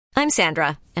I'm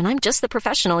Sandra, and I'm just the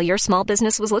professional your small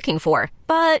business was looking for.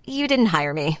 But you didn't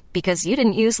hire me because you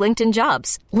didn't use LinkedIn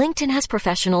Jobs. LinkedIn has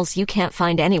professionals you can't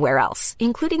find anywhere else,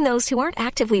 including those who aren't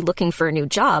actively looking for a new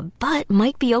job, but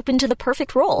might be open to the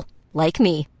perfect role, like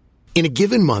me. In a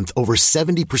given month, over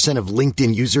 70% of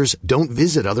LinkedIn users don't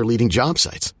visit other leading job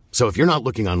sites. So if you're not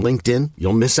looking on LinkedIn,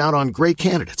 you'll miss out on great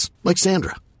candidates like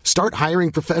Sandra. Start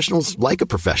hiring professionals like a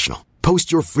professional.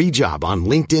 Post your free job on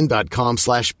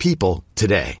linkedin.com/people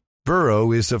today.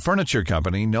 Burrow is a furniture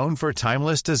company known for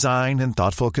timeless design and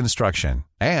thoughtful construction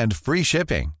and free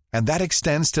shipping, and that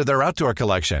extends to their outdoor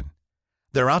collection.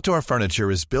 Their outdoor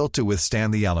furniture is built to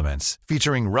withstand the elements,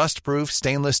 featuring rust-proof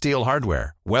stainless steel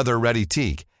hardware, weather-ready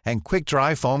teak, and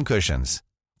quick-dry foam cushions.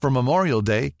 For Memorial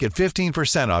Day, get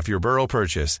 15% off your Burrow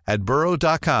purchase at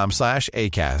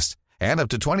burrow.com/ACAST and up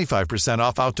to 25%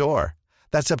 off outdoor.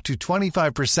 That's up to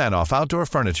 25% off outdoor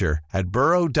furniture at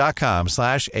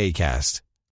burrow.com/ACAST.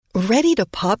 Ready to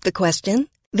pop the question?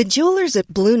 The jewelers at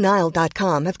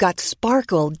BlueNile.com have got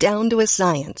sparkle down to a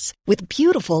science with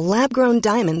beautiful lab-grown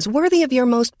diamonds worthy of your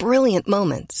most brilliant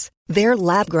moments. Their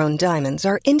lab-grown diamonds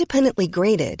are independently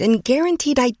graded and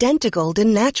guaranteed identical to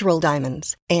natural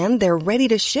diamonds, and they're ready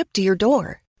to ship to your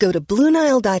door. Go to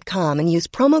BlueNile.com and use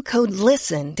promo code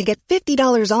LISTEN to get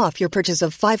 $50 off your purchase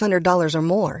of $500 or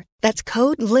more. That's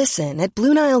code LISTEN at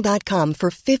BlueNile.com for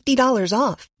 $50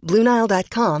 off.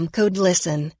 BlueNile.com, code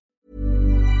LISTEN.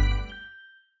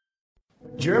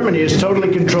 Germany is totally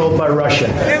controlled by Russia.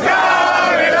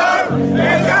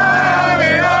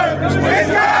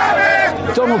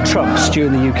 Donald Trump's due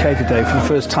in the UK today for the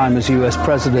first time as US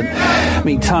president.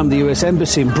 Meantime, the US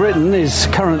Embassy in Britain is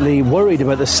currently worried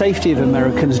about the safety of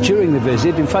Americans during the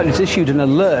visit. In fact, it's issued an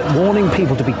alert warning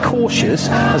people to be cautious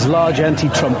as large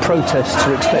anti-Trump protests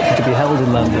are expected to be held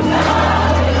in London.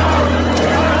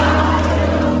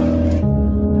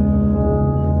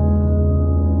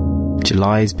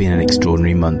 July has been an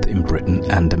extraordinary month in Britain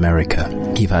and America.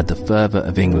 You've had the fervour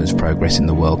of England's progress in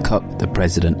the World Cup, the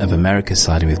President of America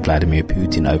siding with Vladimir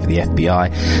Putin over the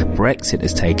FBI. Brexit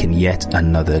has taken yet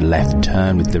another left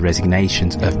turn with the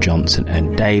resignations of Johnson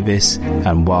and Davis.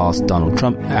 And whilst Donald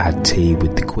Trump had tea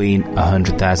with the Queen,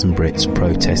 100,000 Brits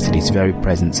protested his very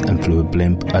presence and flew a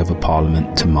blimp over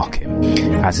Parliament to mock him.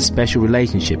 As a special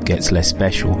relationship gets less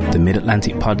special, the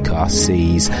Mid-Atlantic podcast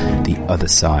sees the other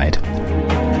side.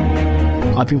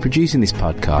 I've been producing this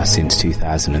podcast since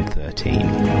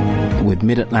 2013, with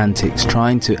Mid-Atlantics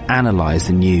trying to analyse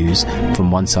the news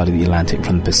from one side of the Atlantic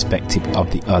from the perspective of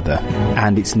the other,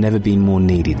 and it's never been more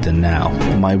needed than now.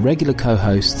 My regular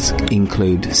co-hosts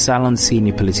include Salon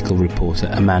senior political reporter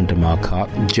Amanda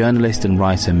Marcotte, journalist and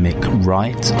writer Mick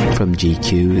Wright from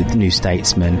GQ, The New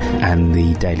Statesman and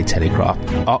The Daily Telegraph,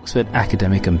 Oxford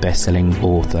academic and best-selling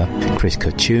author Chris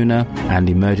Kotuna, and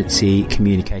emergency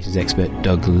communications expert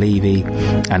Doug Levy,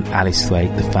 and Alice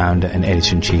Thwaite, the founder and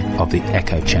editor-in-chief of the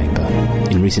Echo Chamber.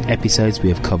 In recent episodes, we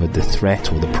have covered the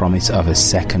threat or the promise of a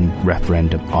second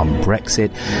referendum on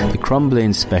Brexit, the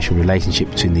crumbling special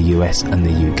relationship between the US and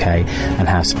the UK, and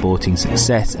how sporting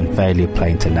success and failure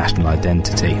play into national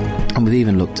identity. And we've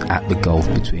even looked at the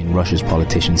gulf between Russia's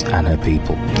politicians and her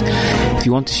people. If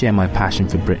you want to share my passion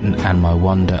for Britain and my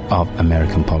wonder of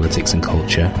American politics and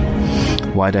culture,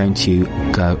 why don't you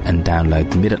go and download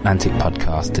the Mid-Atlantic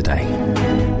podcast today?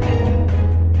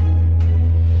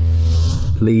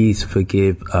 Please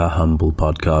forgive a humble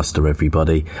podcaster,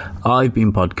 everybody. I've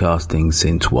been podcasting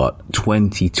since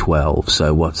 2012,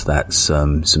 so what's that,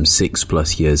 some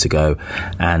 6+ years ago,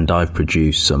 and I've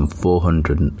produced some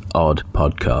 400 odd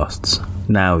podcasts.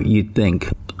 Now, you'd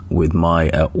think with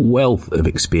my wealth of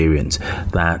experience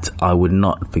that I would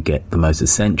not forget the most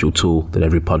essential tool that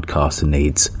every podcaster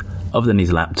needs. Other than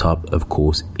his laptop, of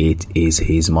course, it is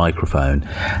his microphone.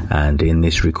 And in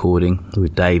this recording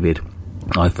with David,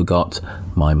 I forgot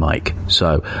my mic.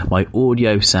 So my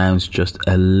audio sounds just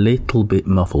a little bit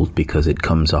muffled because it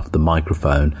comes off the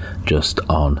microphone just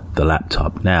on the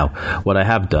laptop. Now, what I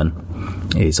have done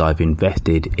is I've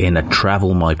invested in a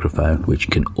travel microphone which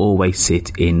can always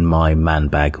sit in my man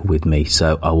bag with me,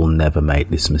 so I will never make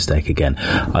this mistake again.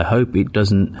 I hope it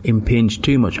doesn't impinge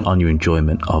too much on your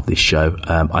enjoyment of this show.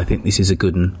 I think this is a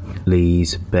good one.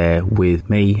 Please bear with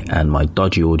me and my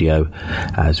dodgy audio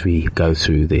as we go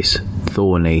through this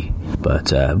thorny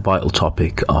but a vital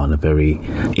topic on a very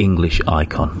English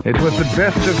icon. It was the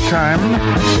best of time.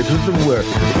 It was the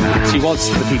worst. She was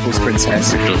the people's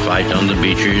princess. Little fight on the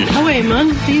beaches. Oh wait, man,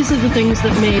 these are the things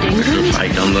that made England. Little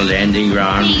fight on the landing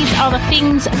ground. These are the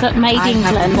things that made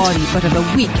England. I have a body, but of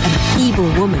a weak and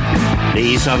feeble woman.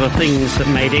 These are the things that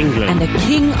made England. And the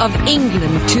King of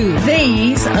England, too.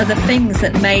 These are the things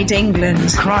that made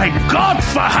England. Cry God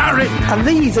for Harry! And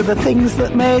these are the things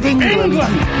that made England.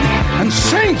 And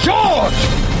St. George!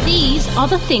 These are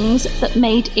the things that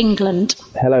made England.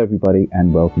 Hello everybody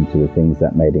and welcome to The Things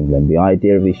That Made England. The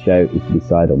idea of this show is to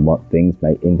decide on what things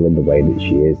make England the way that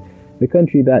she is. The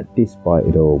country that, despite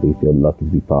it all, we feel lucky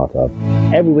to be part of.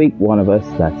 Every week, one of us,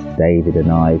 that's David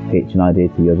and I, pitch an idea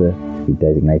to the other to be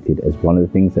designated as one of the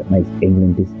things that makes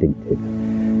England distinctive.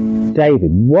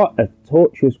 David, what a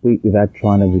tortuous week we've had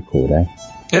trying to record, eh?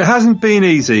 It hasn't been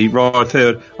easy, Rod.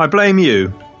 I blame you.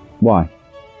 Why?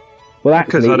 Well,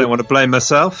 actually, because I don't want to blame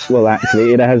myself. Well,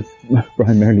 actually, it has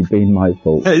primarily been my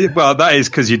fault. Well, that is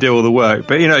because you do all the work.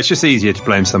 But, it's just easier to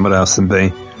blame someone else than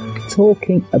me.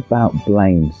 Talking about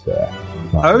blame, sir.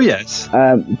 Right. Oh, yes.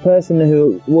 The person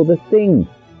who, well, the thing,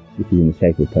 if you're in the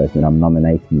shape of the person I'm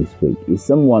nominating this week, is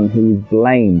someone who is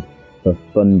blamed for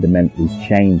fundamentally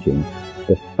changing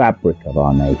the fabric of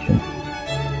our nation.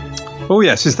 Oh,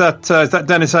 yes. Is that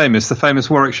Dennis Amos, the famous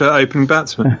Warwickshire opening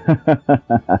batsman?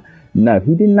 No,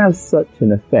 he didn't have such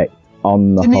an effect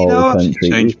on the whole country. He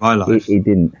changed my life. He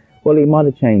didn't. Well, he might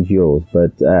have changed yours,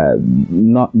 but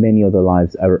not many other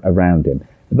lives around him.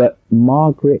 But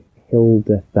Margaret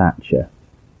Hilda Thatcher.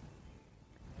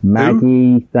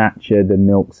 Maggie Thatcher, the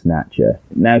milk snatcher.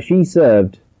 Now, she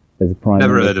served as a Prime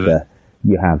Minister. Never heard of it.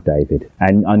 You have, David.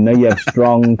 And I know you have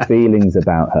strong feelings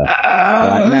about her.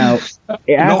 Right, now,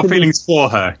 not feelings for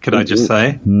her, could I just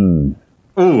say?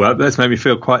 Oh, that's made me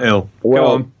feel quite ill. Well,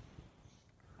 go on.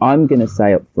 I'm going to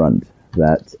say up front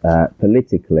that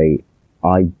politically,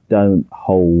 I don't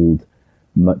hold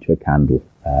much of a candle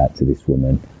to this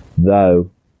woman. Though,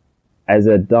 as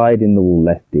a dyed-in-the-wool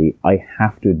lefty, I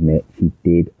have to admit she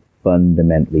did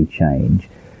fundamentally change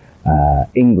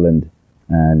England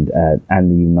and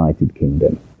the United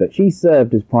Kingdom. But she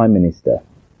served as Prime Minister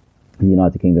of the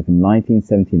United Kingdom from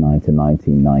 1979 to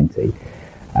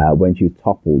 1990, when she was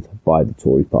toppled by the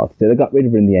Tory party. So they got rid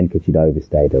of her in the end because she'd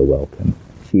overstayed her welcome.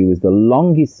 She was the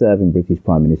longest-serving British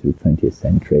Prime Minister of the 20th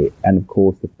century, and of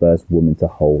course the first woman to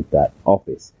hold that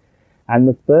office. And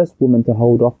the first woman to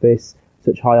hold office,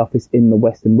 such high office in the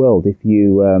Western world, if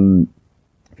you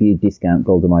discount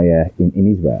Golda Meir in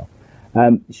Israel.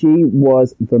 She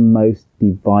was the most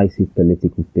divisive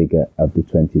political figure of the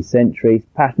 20th century,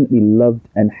 passionately loved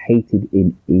and hated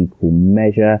in equal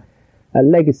measure. Her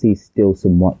legacy is still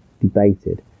somewhat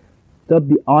debated. Dubbed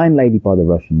the Iron Lady by the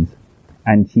Russians,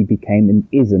 and she became an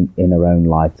ism in her own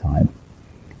lifetime.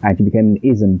 And she became an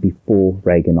ism before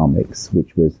Reaganomics,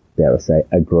 which was, dare I say,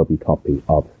 a grubby copy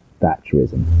of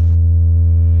Thatcherism.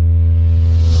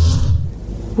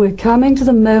 We're coming to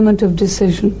the moment of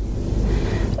decision.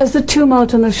 As the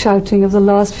tumult and the shouting of the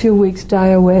last few weeks die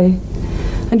away,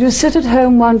 and you sit at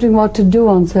home wondering what to do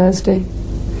on Thursday,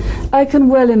 I can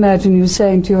well imagine you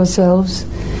saying to yourselves,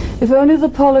 if only the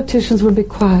politicians would be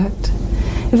quiet,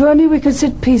 if only we could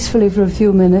sit peacefully for a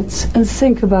few minutes and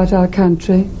think about our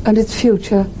country and its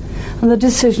future and the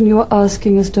decision you are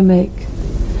asking us to make.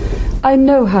 I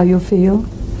know how you feel.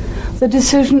 The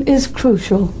decision is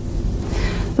crucial.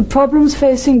 The problems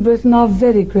facing Britain are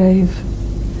very grave.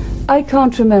 I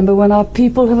can't remember when our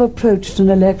people have approached an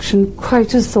election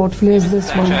quite as thoughtfully as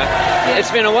this one.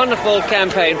 It's been a wonderful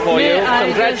campaign for you.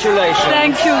 Congratulations.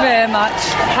 Thank you very much.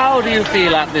 How do you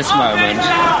feel at this moment?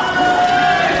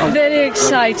 Very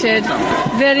excited,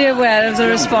 very aware of the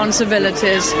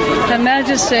responsibilities. Her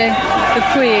Majesty, the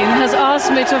Queen, has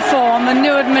asked me to form a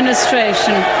new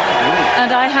administration,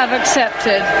 and I have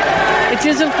accepted. It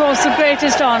is, of course, the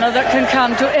greatest honour that can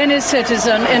come to any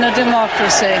citizen in a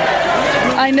democracy.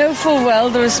 I know full well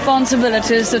the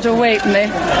responsibilities that await me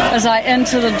as I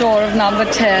enter the door of number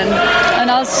 10,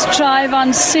 and I'll strive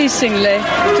unceasingly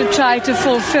to try to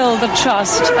fulfil the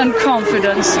trust and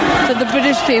confidence that the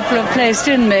British people have placed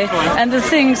in me and the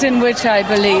things in which I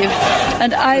believe.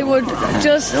 And I would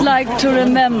just like to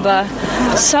remember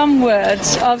some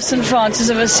words of St. Francis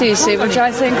of Assisi, which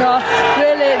I think are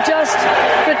really just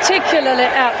particularly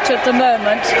apt at the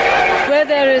moment. Where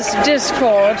there is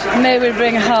discord, may we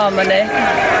bring harmony.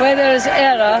 Where there is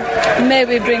error, may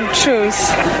we bring truth.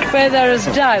 Where there is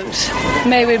doubt,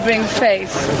 may we bring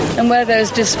faith. And where there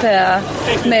is despair,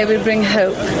 may we bring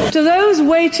hope. To those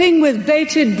waiting with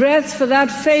bated breath for that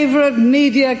favourite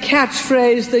media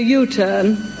catchphrase, the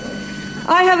U-turn,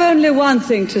 I have only one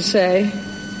thing to say.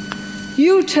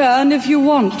 You turn if you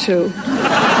want to.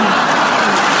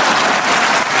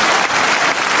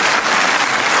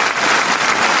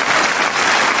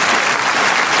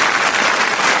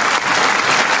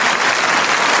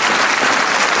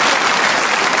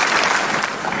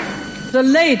 The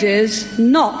ladies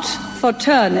not for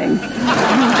turning.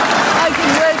 I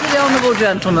give way to the honourable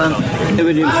gentleman.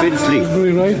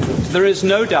 There is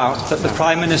no doubt that the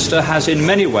Prime Minister has in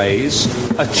many ways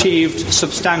achieved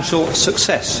substantial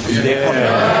success in the economy.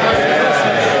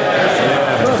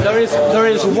 There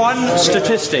is one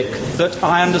statistic that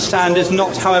I understand is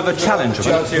not, however,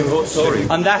 challengeable,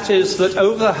 and that is that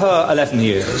over her 11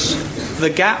 years, the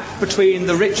gap between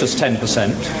the richest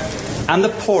 10% and the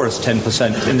poorest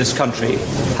 10% in this country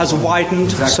has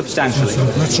widened substantially.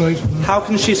 That's right. How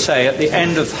can she say at the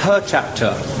end of her chapter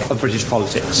of British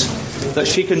politics that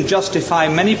she can justify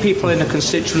many people in a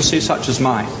constituency such as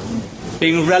mine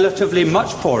being relatively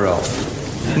much poorer off,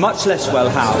 much less well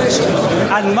housed,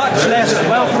 and much less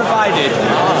well provided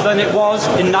than it was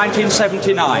in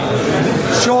 1979?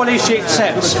 Surely she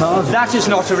accepts that is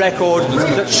not a record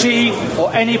that she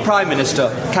or any Prime Minister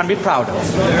can be proud of.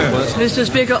 Mr.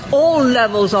 Speaker, all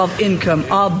levels of income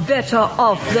are better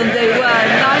off than they were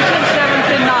in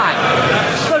 1979.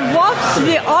 But what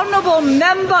the honourable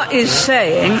member is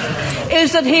saying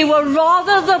is that he would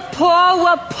rather the poor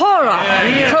were poorer,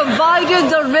 provided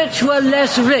the rich were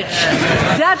less rich.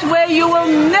 That way you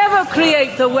will never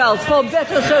create the wealth for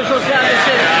better social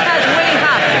services as we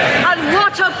have. And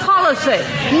what a policy!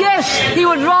 Yes, he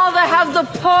would rather have the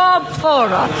poor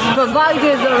poorer,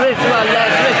 provided the rich were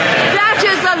less rich. That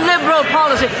is the Liberal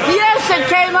policy. Yes, it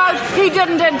came out, he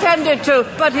didn't intend it to,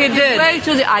 but he did.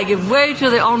 I give way to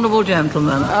the honourable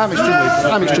gentleman.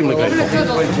 I'm extremely grateful.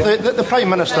 The Prime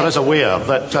Minister is aware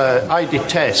that I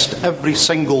detest every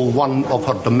single one of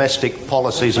her domestic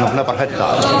policies and have never hid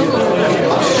that.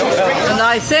 And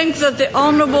I think that the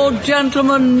honourable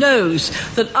gentleman knows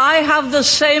that I have the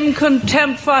same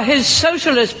contempt for his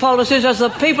socialist policies as the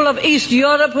people of East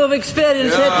Europe who have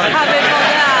experienced it have it for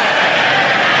theirs.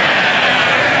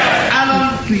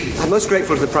 I'm most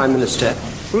grateful to the Prime Minister.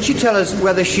 Will she tell us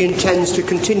whether she intends to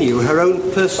continue her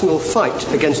own personal fight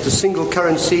against a single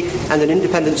currency and an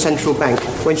independent central bank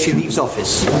when she leaves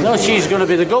office? No, she's going to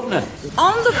be the governor.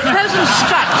 On the present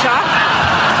structure...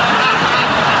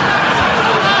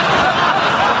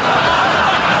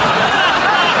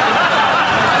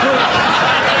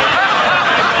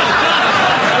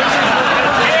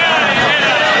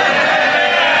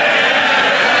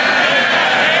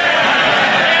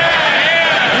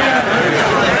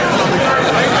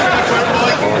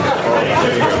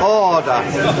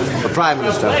 The Prime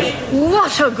Minister.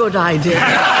 What a good idea.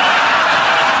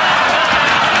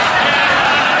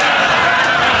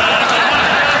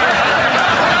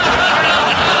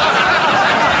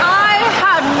 I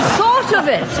hadn't thought of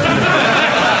it.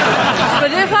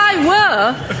 But if I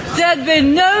were, there'd be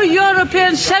no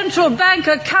European Central Bank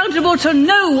accountable to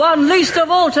no one, least of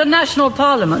all to national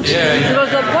parliaments. Because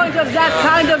the point of that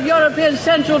kind of European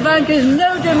Central Bank is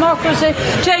no democracy,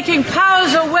 taking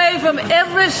powers away from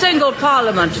every single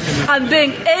parliament and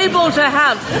being able to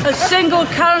have a single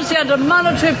currency and a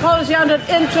monetary policy and an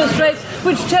interest rate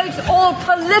which takes all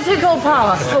political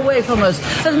power away from us.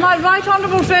 As my right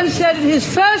honourable friend said in his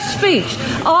first speech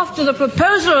after the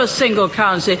proposal of a single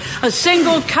currency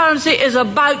is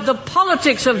about the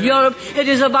politics of Europe. It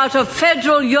is about a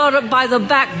federal Europe by the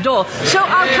back door. So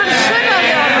I'll consider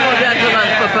the honourable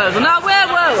gentleman's proposal. Now, where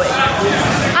were we?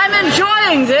 I'm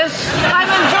enjoying this.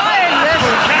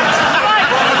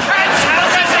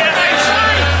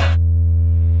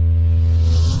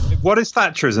 What is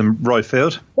Thatcherism,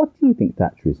 Royfield? What do you think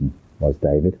Thatcherism was,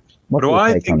 David? What do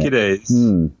I think it is?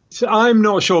 So I'm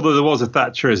not sure that there was a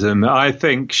Thatcherism. I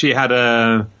think she had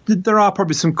there are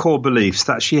probably some core beliefs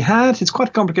that she had. It's quite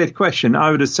a complicated question.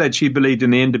 I would have said she believed in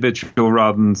the individual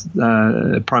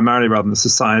primarily rather than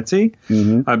society.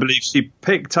 Mm-hmm. I believe she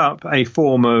picked up a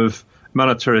form of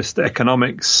monetarist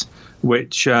economics,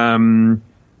 which,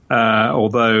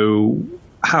 although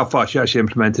how far she actually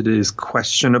implemented it is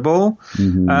questionable.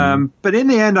 Mm-hmm. But in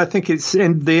the end, I think it's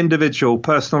in the individual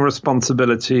personal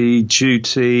responsibility,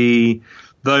 duty,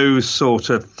 those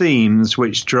sort of themes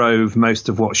which drove most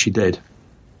of what she did.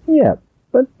 Yeah,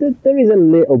 but there is a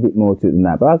little bit more to it than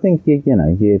that. But I think you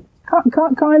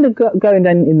kind of going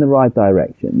in the right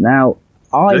direction. Now,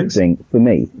 I think for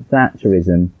me,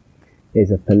 Thatcherism is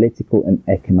a political and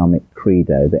economic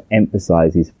credo that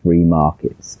emphasizes free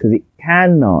markets, because it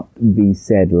cannot be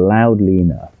said loudly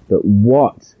enough that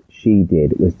what she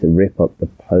did was to rip up the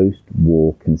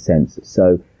post-war consensus.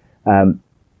 So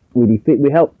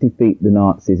we helped defeat the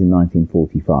Nazis in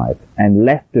 1945, and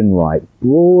left and right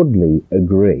broadly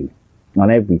agree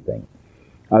on everything.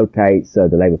 Okay, so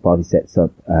the Labour Party sets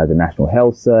up the National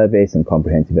Health Service and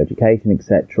comprehensive education,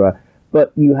 etc.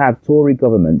 But you have Tory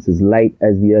governments as late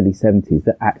as the early 70s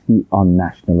that actually are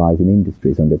nationalising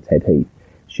industries under Ted Heath.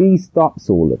 She stops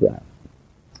all of that.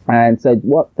 And so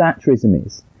what Thatcherism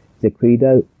is a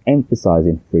credo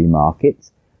emphasising free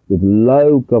markets with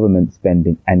low government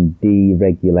spending and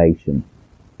deregulation,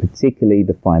 particularly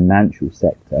the financial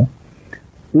sector.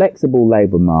 Flexible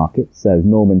labour markets, so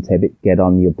Norman Tebbit, get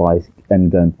on your bike and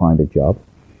go and find a job.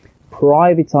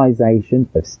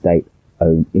 Privatisation of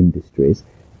state-owned industries,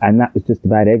 and that was just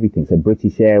about everything. So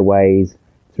British Airways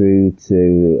through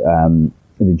to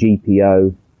the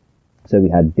GPO. So we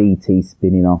had BT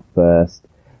spinning off first.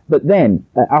 But then,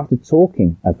 after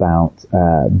talking about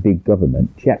big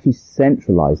government, she actually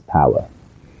centralised power.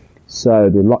 So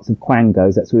there are lots of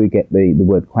quangos. That's where we get the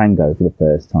word quango for the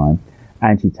first time.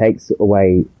 And she takes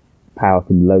away power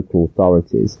from local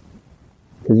authorities.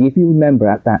 Because if you remember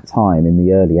at that time in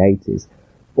the early 80s,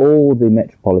 all the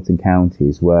metropolitan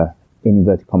counties were, in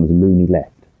inverted commas, loony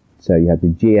left. So you had the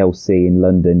GLC in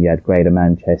London, you had Greater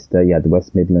Manchester, you had the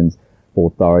West Midlands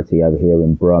Authority over here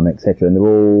in Brum, etc. And they're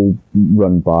all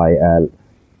run by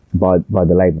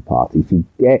the Labour Party. She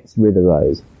gets rid of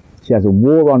those. She has a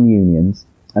war on unions.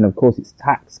 And of course it's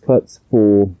tax cuts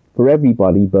for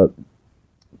everybody, but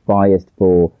biased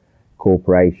for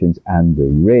corporations and the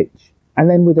rich, and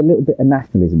then with a little bit of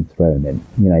nationalism thrown in.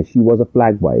 You know, she was a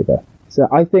flag waver. So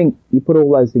I think you put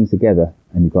all those things together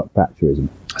and you've got Thatcherism.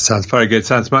 Sounds very good.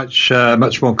 Sounds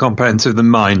much more comprehensive than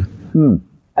mine.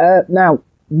 Now,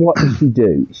 what did she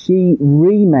do? She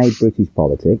remade British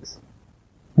politics.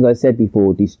 As I said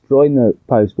before, destroying the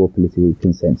post-war political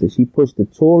consensus. She pushed the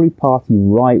Tory party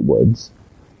rightwards.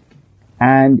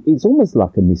 And it's almost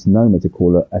like a misnomer to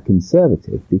call her a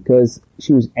conservative, because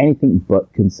she was anything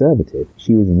but conservative.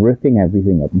 She was ripping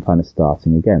everything up and kind of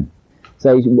starting again.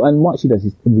 So, and what she does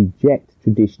is reject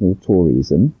traditional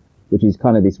Toryism, which is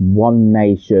kind of this one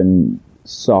nation,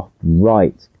 soft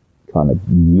right kind of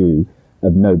view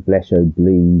of noblesse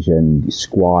oblige and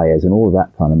squires and all of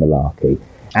that kind of malarkey.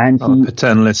 And she,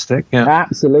 paternalistic, yeah.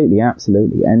 Absolutely.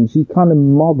 And she kind of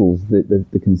models the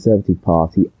Conservative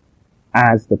Party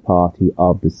as the party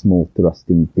of the small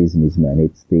thrusting businessman.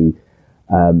 It's the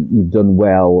you've done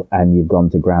well and you've gone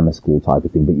to grammar school type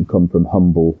of thing, but you come from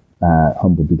humble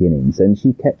beginnings. And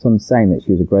she kept on saying that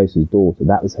she was a grocer's daughter.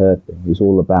 That was her thing. It was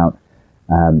all about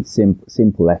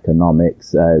simple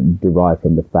economics, derived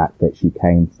from the fact that she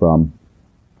came from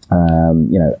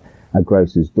a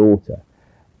grocer's daughter.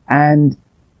 And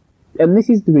this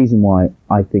is the reason why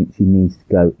I think she needs to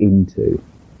go into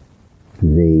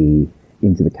the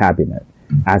cabinet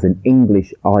as an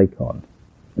English icon,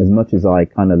 as much as I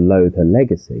kind of loathe her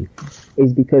legacy,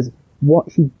 is because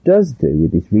what she does do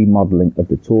with this remodelling of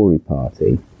the Tory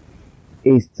party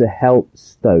is to help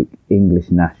stoke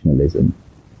English nationalism.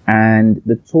 And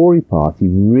the Tory party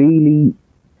really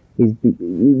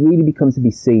becomes to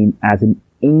be seen as an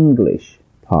English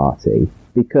party,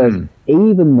 because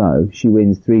even though she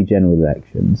wins 3 general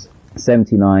elections,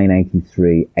 79,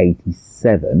 83,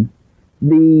 87,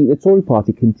 the Tory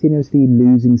party continuously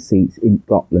losing seats in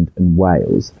Scotland and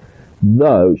Wales,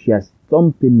 though she has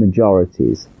thumping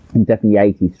majorities in definitely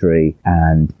 83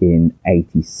 and in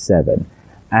 87.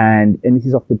 And this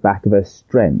is off the back of her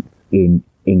strength in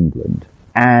England.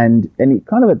 And it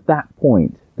kind of at that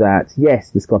point that, yes,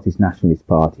 the Scottish Nationalist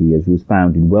Party was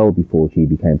founded well before she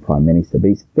became Prime Minister, but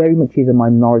it's very much is a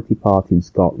minority party in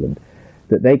Scotland,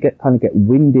 that they get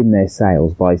wind in their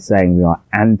sails by saying we are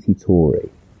anti-Tory.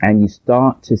 And you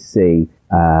start to see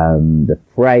the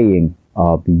fraying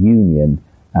of the union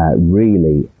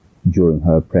really during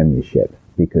her premiership,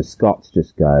 because Scots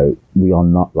just go, we are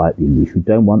not like the English. We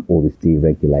don't want all this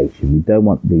deregulation. We don't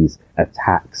want these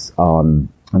attacks on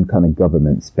kind of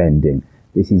government spending.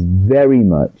 This is very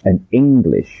much an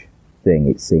English thing,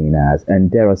 it's seen as,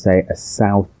 and dare I say, a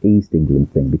South East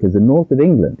England thing, because the north of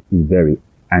England is very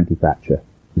anti-Thatcher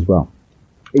as well.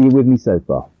 Are you with me so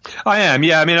far? I am,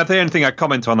 yeah. I mean, the only thing I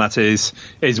comment on that is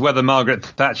whether Margaret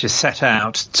Thatcher set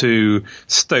out to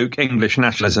stoke English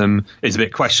nationalism is a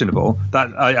bit questionable.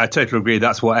 That I totally agree.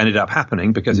 That's what ended up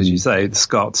happening, because, as you say, the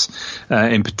Scots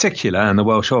in particular and the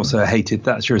Welsh also hated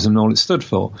Thatcherism and all it stood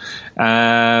for. But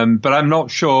I'm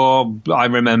not sure. I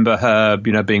remember her,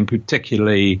 being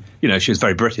particularly, she was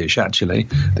very British, actually.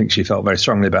 I think she felt very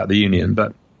strongly about the Union,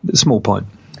 but a small point.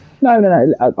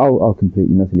 No, I'll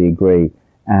completely and utterly agree.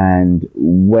 And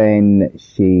when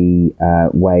she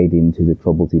waded into the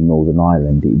troubles in Northern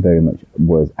Ireland, it very much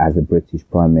was as a British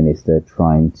Prime Minister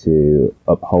trying to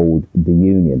uphold the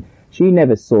Union. She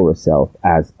never saw herself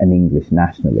as an English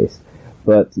nationalist,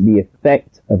 but the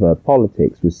effect of her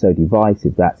politics was so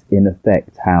divisive that's in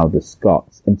effect how the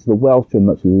Scots, and to the Welsh to a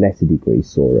much lesser degree,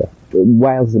 saw her.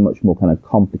 Wales is a much more kind of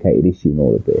complicated issue in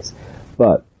all of this.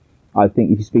 But I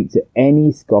think if you speak to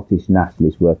any Scottish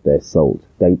nationalist worth their salt,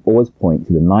 they always point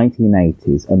to the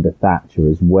 1980s under Thatcher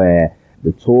as where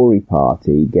the Tory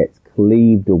party gets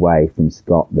cleaved away from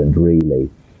Scotland, really.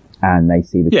 And they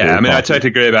see the... Yeah, I mean, I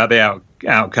totally agree about the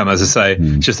outcome, as I say.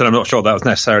 It's just that I'm not sure that was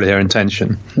necessarily her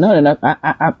intention. No,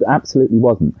 absolutely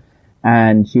wasn't.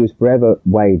 And she was forever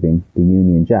waving the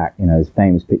Union Jack. You know, there's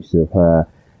famous pictures of her,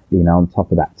 you know, on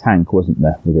top of that tank, wasn't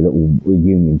there, with a little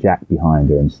Union Jack behind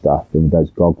her and stuff, and with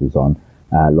those goggles on,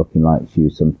 looking like she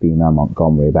was some female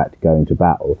Montgomery about to go into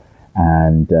battle.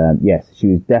 And yes,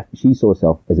 she saw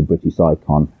herself as a British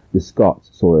icon. The Scots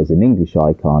saw her as an English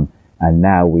icon. And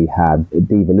now we have a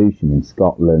devolution in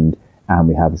Scotland, and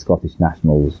we have the Scottish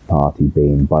Nationals Party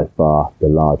being by far the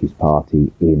largest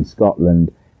party in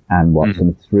Scotland. And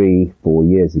some 3-4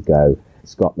 years ago,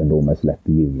 Scotland almost left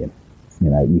the Union. You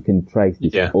know, you can trace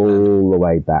this all the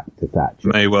way back to Thatcher.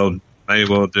 May well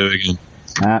do again.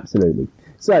 Absolutely.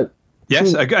 So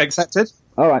yes, accepted.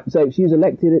 All right. So she was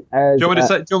elected as. Do you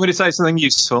want me to say something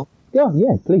useful?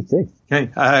 Yeah, please do.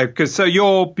 Okay, because so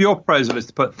your proposal is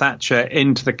to put Thatcher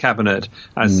into the cabinet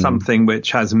as something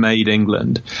which has made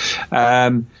England.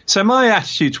 So my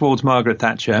attitude towards Margaret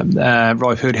Thatcher,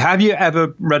 Roy Hood, have you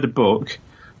ever read a book,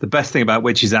 the best thing about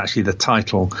which is actually the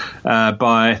title,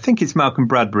 by I think it's Malcolm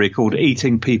Bradbury, called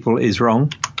 "Eating People is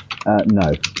Wrong"?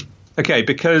 No. Okay,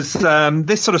 because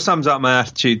this sort of sums up my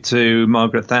attitude to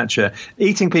Margaret Thatcher.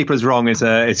 Eating People is Wrong is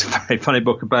it's a very funny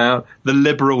book about the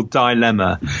liberal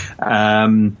dilemma,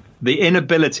 the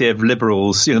inability of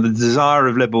liberals, you know, the desire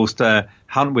of liberals to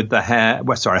hunt with the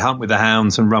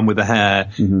hounds and run with the hare,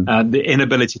 the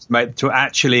inability to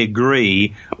actually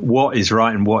agree what is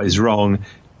right and what is wrong,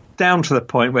 down to the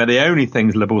point where the only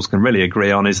things liberals can really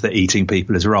agree on is that eating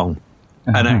people is wrong.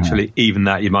 And actually, even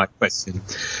that you might question.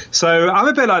 So I'm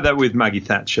a bit like that with Maggie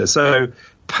Thatcher. So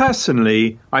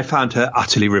personally, I found her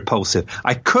utterly repulsive.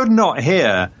 I could not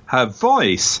hear her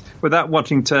voice without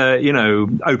wanting to, you know,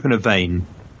 open a vein.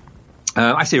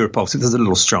 I say repulsive, that's a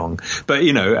little strong. But,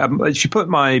 you know, I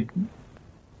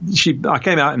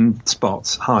came out in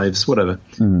spots, hives, whatever.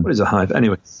 What is a hive?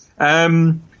 Anyway.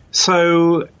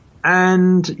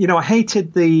 And, you know, I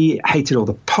hated all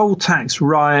the poll tax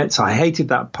riots. I hated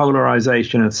that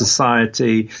polarization of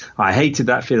society. I hated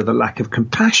that feel of the lack of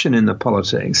compassion in the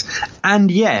politics. And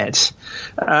yet,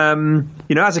 you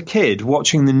know, as a kid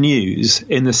watching the news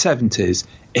in the 70s,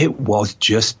 it was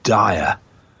just dire.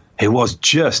 It was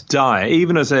just dire.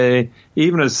 Even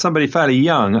as somebody fairly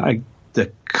young,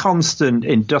 the constant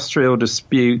industrial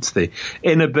disputes, the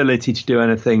inability to do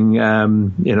anything,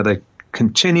 you know, the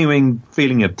continuing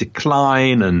feeling of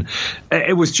decline, and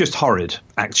it was just horrid,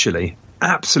 actually,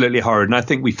 absolutely horrid. And I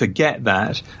think we forget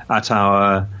that at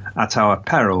our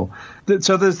peril.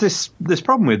 So there's this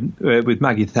problem with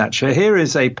Maggie Thatcher. Here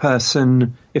is a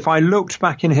person, if I looked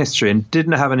back in history and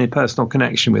didn't have any personal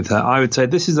connection with her, I would say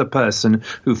this is a person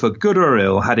who, for good or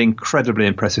ill, had incredibly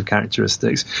impressive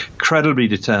characteristics, incredibly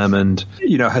determined.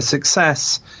 You know, her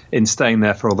success in staying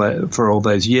there for all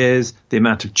those years, the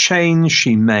amount of change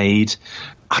she made,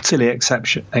 utterly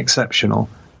exceptional.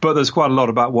 But there's quite a lot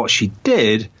about what she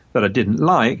did that I didn't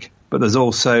like. But there's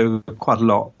also quite a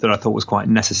lot that I thought was quite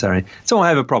necessary. So I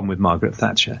have a problem with Margaret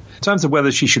Thatcher. In terms of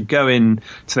whether she should go in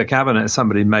to the cabinet as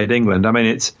somebody who made England, I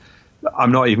mean,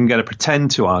 I'm not even going to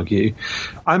pretend to argue.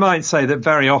 I might say that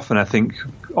very often, I think,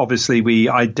 obviously, we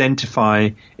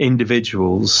identify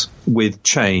individuals with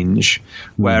change,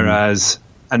 whereas...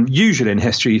 And usually in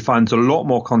history, you find a lot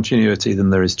more continuity than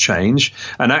there is change.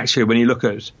 And actually, when you look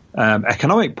at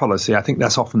economic policy, I think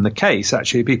that's often the case.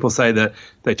 Actually, people say that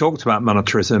they talked about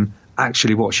monetarism.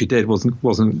 Actually, what she did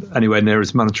wasn't anywhere near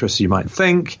as monetarist as you might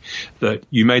think. That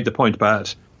you made the point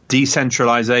about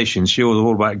decentralization. She was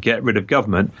all about get rid of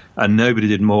government, and nobody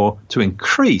did more to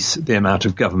increase the amount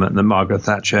of government than Margaret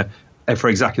Thatcher, for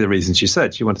exactly the reasons she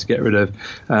said. She wanted to get rid of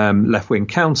left-wing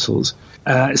councils.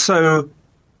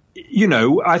 You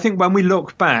know, I think when we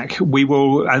look back,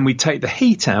 we take the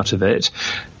heat out of it,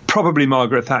 probably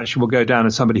Margaret Thatcher will go down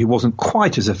as somebody who wasn't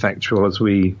quite as effectual as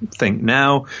we think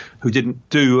now, who didn't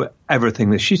do everything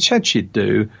that she said she'd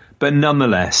do, but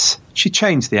nonetheless, she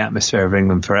changed the atmosphere of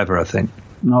England forever, I think.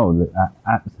 Oh,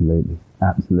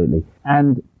 absolutely.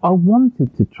 And I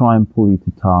wanted to try and pull you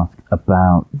to task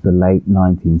about the late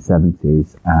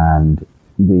 1970s and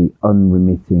the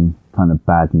unremitting kind of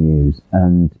bad news,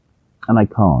 and I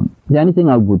can't. The only thing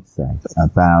I would say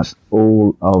about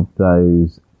all of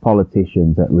those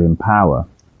politicians that were in power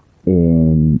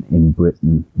in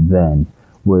Britain then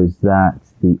was that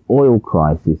the oil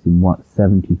crisis in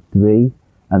 73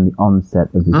 and the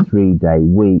onset of the 3-day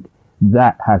week,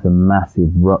 that has a massive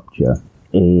rupture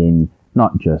in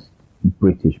not just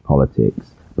British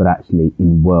politics, but actually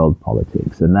in world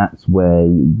politics. And that's where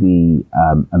the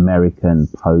American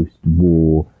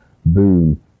post-war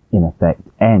boom, in effect,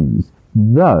 ends.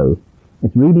 Though,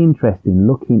 it's really interesting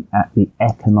looking at the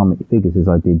economic figures, as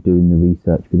I did doing the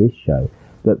research for this show,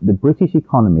 that the British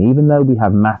economy, even though we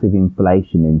have massive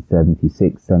inflation in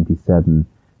 76, 77,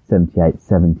 78,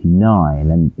 79,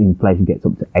 and inflation gets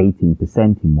up to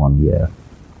 18% in 1 year,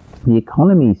 the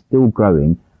economy is still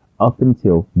growing up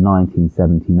until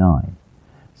 1979.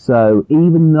 So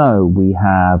even though we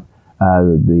have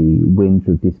the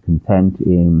winter of discontent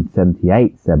in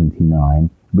 78,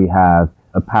 79, we have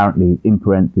apparently, in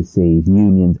parentheses,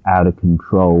 unions out of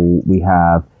control, we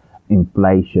have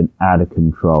inflation out of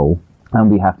control, and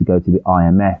we have to go to the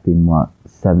IMF in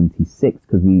 76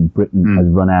 because Britain has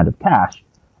run out of cash,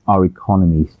 our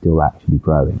economy is still actually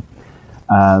growing.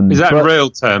 Is that in real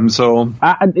terms or?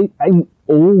 In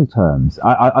all terms.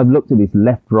 I've looked at this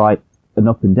left, right, and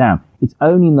up and down. It's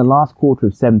only in the last quarter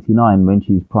of 79 when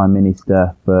she's been Prime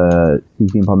Minister for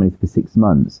 6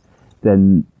 months,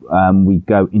 then we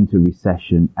go into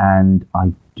recession, and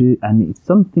it's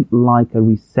something like a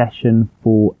recession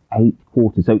for 8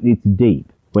 quarters. So it's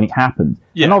deep when it happens.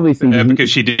 Yeah, and obviously because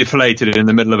she deflated it in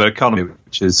the middle of her economy,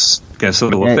 which is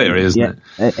sort of a theory, isn't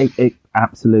it?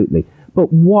 Absolutely.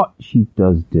 But what she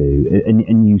does do,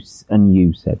 and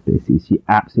you said this, is she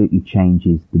absolutely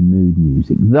changes the mood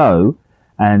music. Though,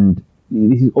 and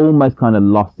this is almost kind of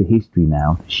lost to history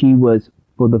now, she was,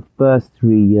 for the first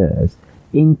 3 years,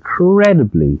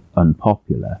 incredibly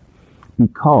unpopular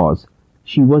because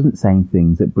she wasn't saying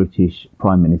things that British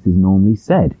Prime Ministers normally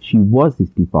said. She was this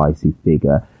divisive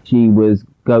figure. She was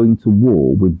going to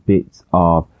war with bits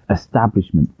of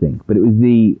establishment think, but it was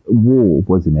the war,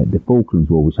 wasn't it, the Falklands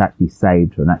War, which actually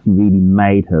saved her and actually really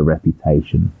made her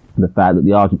reputation. The fact that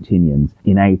the Argentinians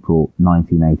in April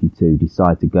 1982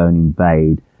 decided to go and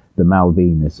invade the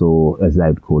Malvinas, or as they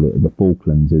would call it, the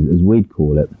Falklands, as we'd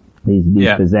call it, these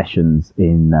possessions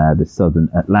in the southern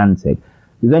Atlantic.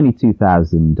 There's only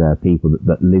 2,000 people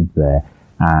that lived there,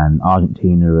 and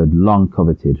Argentina had long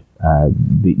coveted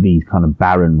these kind of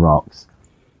barren rocks.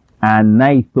 And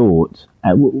they thought,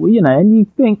 and you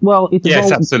think, well, it's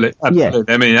absolutely. Yeah.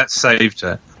 I mean, that saved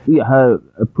her. Her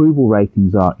approval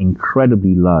ratings are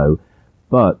incredibly low,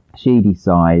 but she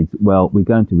decides, well, we're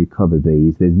going to recover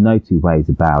these. There's no two ways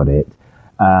about it.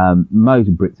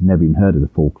 Most Brits have never even heard of the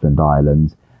Falkland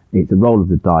Islands. It's a roll of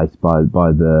the dice by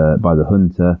the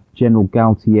junta. General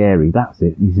Galtieri, that's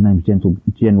it. His name's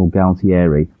General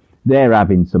Galtieri. They're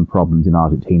having some problems in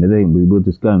Argentina. They think we'll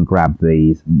just go and grab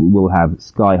these. We'll have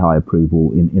sky-high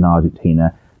approval in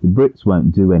Argentina. The Brits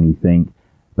won't do anything,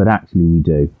 but actually we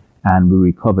do. And we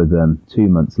recover them 2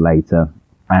 months later.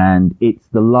 And it's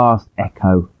the last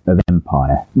echo of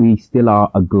empire. We still are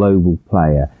a global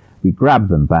player. We grab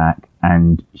them back,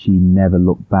 and she never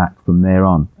looked back from there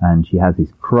on. And she has this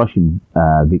crushing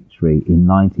victory in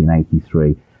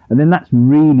 1983. And then that's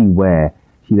really where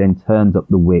she then turns up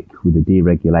the wick with the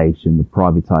deregulation, the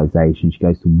privatisation. She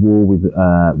goes to war with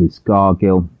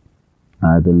Scargill,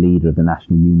 the leader of the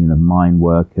National Union of Mine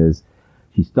Workers.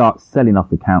 She starts selling off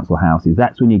the council houses.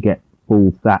 That's when you get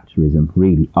full Thatcherism,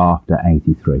 really, after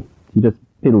 83. She just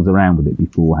fiddles around with it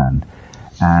beforehand.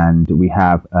 And we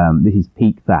have, this is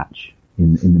peak Thatch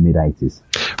in the mid-80s.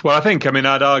 Well,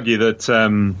 I'd argue that,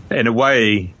 in a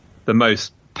way, the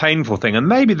most painful thing, and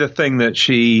maybe the thing that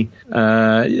she,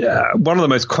 one of the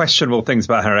most questionable things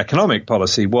about her economic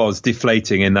policy was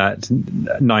deflating in that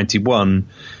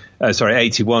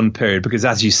 81 period, because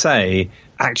as you say,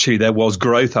 actually there was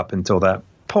growth up until that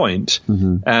point.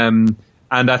 Mm-hmm.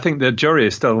 And I think the jury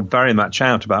is still very much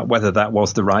out about whether that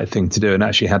was the right thing to do and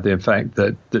actually had the effect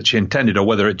that she intended, or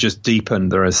whether it just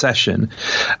deepened the recession.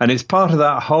 And it's part of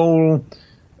that whole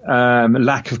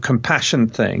lack of compassion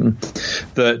thing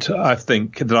that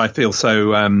I feel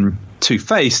so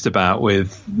two-faced about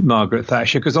with Margaret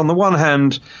Thatcher, because on the one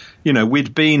hand,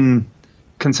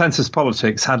 consensus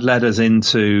politics had led us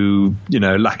into,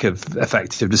 lack of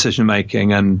effective decision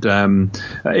making and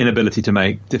inability to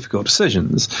make difficult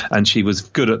decisions, and she was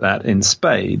good at that in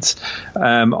spades.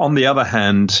 On the other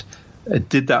hand,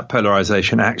 did that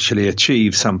polarisation actually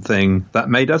achieve something that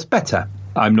made us better?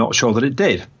 I'm not sure that it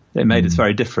did. It made us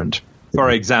very different. For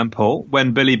example,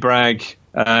 when Billy Bragg,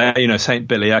 St.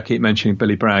 Billy, I keep mentioning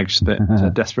Billy Bragg, just a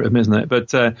bit desperate of him, isn't it?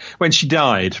 But when she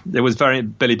died, it was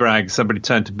Billy Bragg, somebody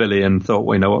turned to Billy and thought,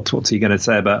 well, what's he going to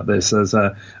say about this as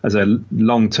a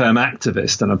long-term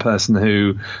activist and a person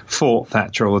who fought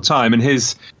Thatcher all the time? And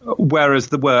whereas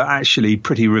there were actually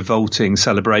pretty revolting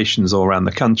celebrations all around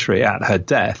the country at her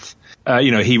death,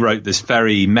 he wrote this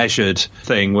very measured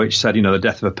thing which said, the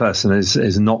death of a person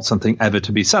is not something ever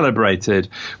to be celebrated.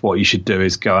 What you should do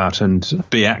is go out and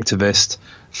be activist,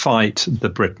 fight the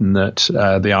Britain that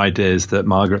the ideas that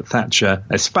Margaret Thatcher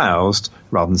espoused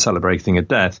rather than celebrating a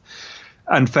death.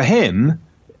 And for him,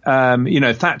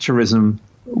 Thatcherism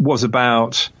was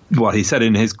about what he said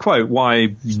in his quote,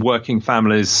 why working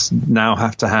families now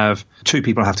have to have two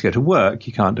people have to go to work.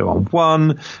 You can't do it on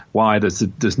one. Why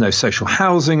there's no social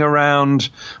housing around.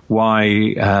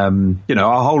 Why, a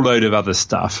whole load of other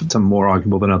stuff, some more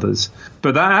arguable than others.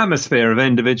 But that atmosphere of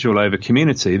individual over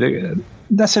community,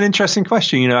 that's an interesting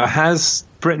question. Has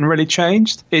Britain really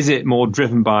changed? Is it more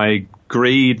driven by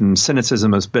greed and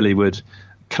cynicism, as Billy would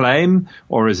claim,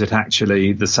 or is it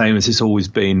actually the same as it's always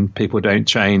been? People don't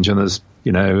change and there's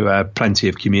plenty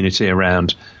of community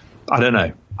around. I don't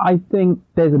know. I think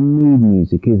there's a mood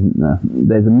music, isn't there?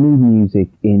 There's a mood music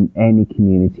in any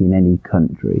community, in any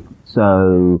country.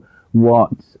 So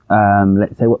let's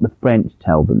say what the French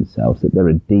tell themselves, that they're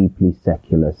a deeply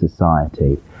secular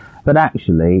society. But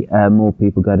actually, more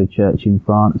people go to church in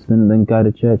France than go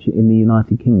to church in the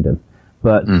United Kingdom.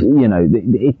 But,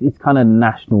 it's kind of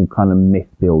national kind of myth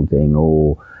building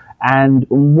and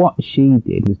what she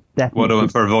did was definitely... Well,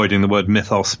 for avoiding the word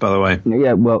mythos, by the way.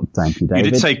 Yeah, well, thank you, David.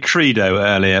 You did say credo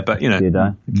earlier, but, Did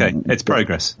I? Okay, it's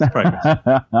progress. It's progress.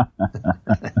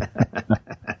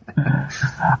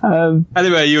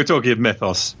 Anyway, you were talking of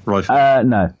mythos, right?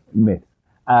 No, myth.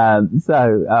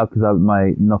 Because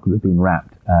my knuckles have been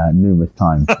wrapped numerous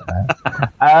times.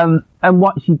 And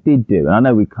what she did do, and I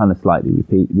know we're kind of slightly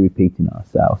repeating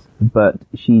ourselves, but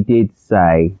she did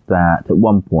say that at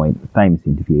one point, a famous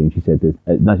interview, and she said there's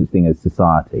no such thing as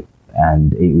society,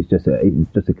 and it was just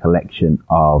a collection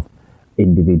of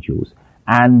individuals.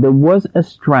 And there was a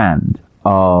strand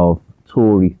of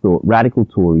Tory thought, radical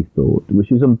Tory thought, which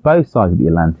was on both sides of the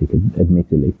Atlantic,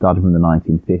 admittedly, starting from the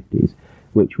 1950s,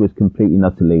 which was completely and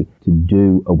utterly to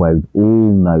do away with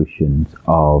all notions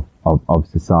of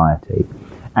society.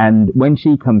 And when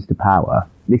she comes to power,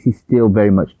 this is still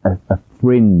very much a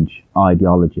fringe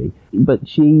ideology. But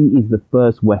she is the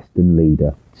first Western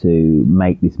leader to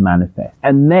make this manifest.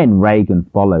 And then Reagan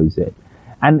follows it.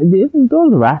 And the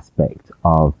other aspect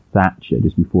of Thatcher,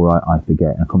 just before I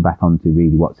forget, and I come back on to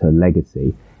really what's her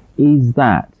legacy, is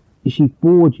that she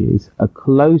forges a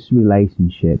close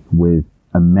relationship with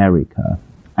America.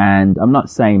 And I'm not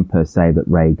saying per se that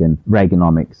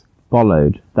Reaganomics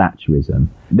followed Thatcherism.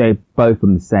 They're both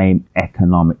from the same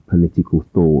economic political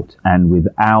thought, and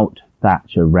without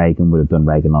Thatcher, Reagan would have done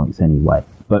Reaganomics anyway.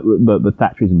 But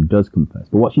Thatcherism does come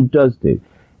first. But what she does do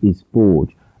is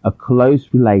forge a close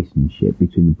relationship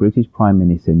between the British Prime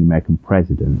Minister and the American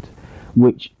President,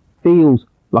 which feels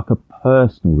like a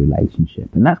personal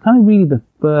relationship. And that's kind of really the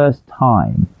first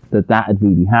time that had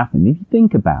really happened. If you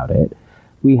think about it,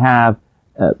 we have,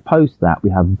 post that,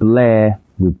 we have Blair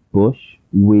with Bush,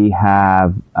 we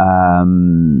have,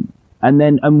 and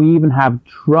we even have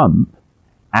Trump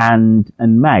and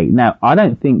May. Now, I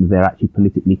don't think they're actually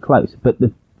politically close, but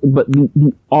the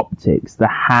optics, the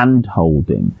hand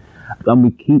holding, and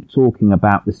we keep talking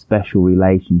about the special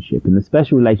relationship, and the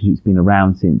special relationship's been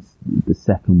around since the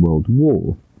Second World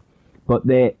War, but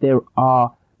there's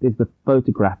the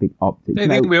photographic optics. I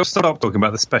think we all stop talking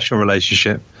about the special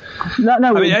relationship. No.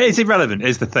 I mean, it's irrelevant,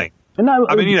 is the thing. No.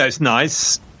 I mean, it's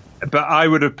nice, but I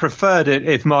would have preferred it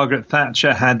if Margaret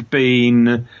Thatcher had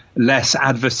been less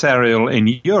adversarial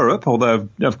in Europe, although,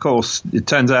 of course, it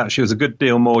turns out she was a good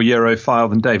deal more Europhile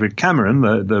than David Cameron,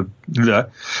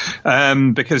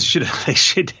 because she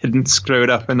didn't screw it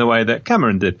up in the way that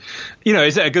Cameron did.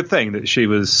 Is it a good thing that she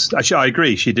was... Actually, I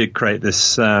agree, she did create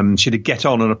this... she did get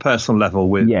on a personal level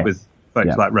with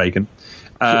folks like Reagan.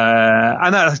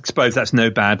 And I suppose that's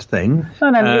no bad thing.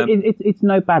 No, it's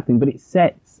no bad thing, but it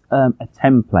sets a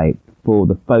template for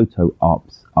the photo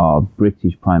ops of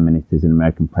British prime ministers and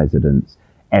American presidents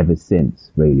ever since,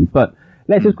 really. But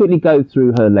let's just quickly go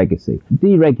through her legacy.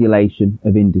 Deregulation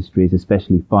of industries,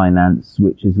 especially finance,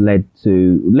 which has led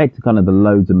to kind of the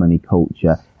loads of money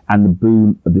culture and the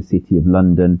boom of the City of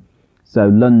London. So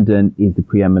London is the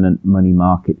preeminent money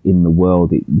market in the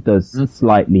world. It does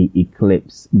slightly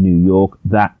eclipse New York.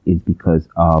 That is because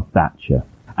of Thatcher.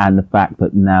 And the fact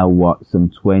that now some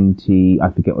 20, I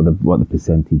forget what the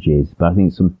percentage is, but I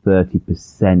think some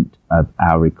 30% of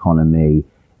our economy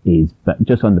is,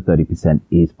 just under 30%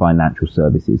 is financial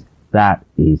services. That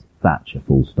is Thatcher,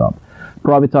 full stop.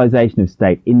 Privatisation of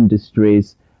state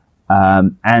industries,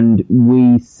 and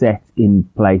we set in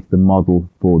place the model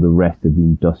for the rest of the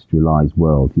industrialised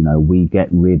world. You know, we get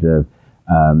rid of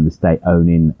the state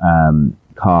owning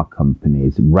car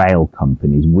companies, rail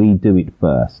companies. We do it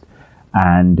first.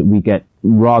 And we get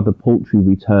rather paltry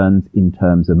returns in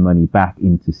terms of money back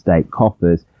into state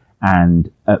coffers. And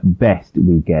at best,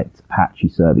 we get patchy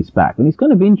service back. And it's going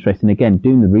to be interesting, again,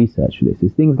 doing the research for this.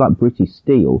 There's things like British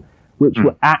Steel, which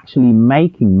were actually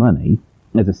making money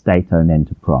as a state-owned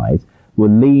enterprise, were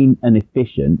lean and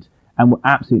efficient, and were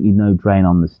absolutely no drain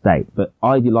on the state. But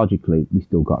ideologically, we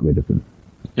still got rid of them.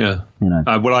 Yeah. You know.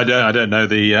 Well, I don't know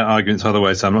the arguments either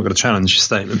way, so I'm not going to challenge your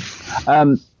statement.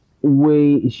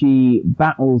 She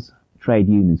battles trade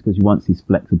unions because she wants this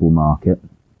flexible market.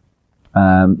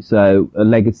 So a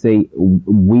legacy,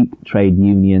 weak trade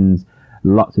unions,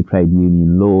 lots of trade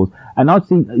union laws. And I'd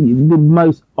say the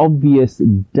most obvious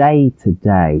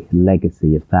day-to-day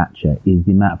legacy of Thatcher is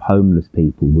the amount of homeless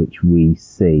people which we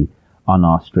see on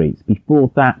our streets. Before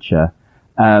Thatcher,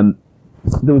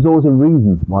 there was always a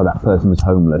reason why that person was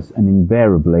homeless, and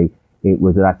invariably it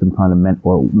was at some kind of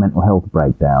mental health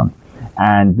breakdown.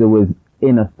 And there was,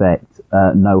 in effect,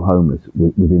 no homeless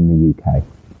within the UK.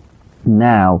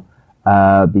 Now,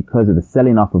 because of the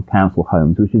selling off of council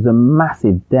homes, which is a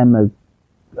massive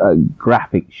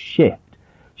demographic shift,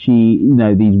 she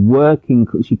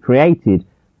created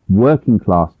working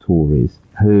class Tories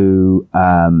who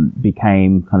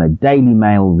became kind of Daily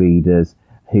Mail readers,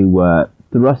 who were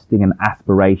thrusting and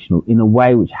aspirational in a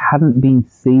way which hadn't been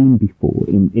seen before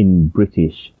in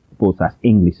British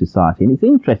English society. And it's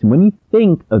interesting, when you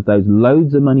think of those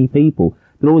loads of money people,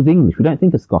 they're always English. We don't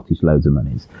think of Scottish loads of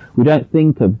monies. We don't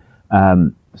think of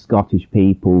Scottish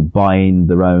people buying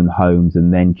their own homes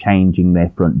and then changing their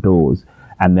front doors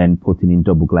and then putting in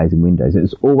double glazing windows.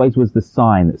 It always was the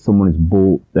sign that someone has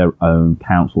bought their own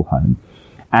council home.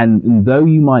 And though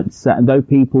you might say, though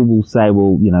people will say,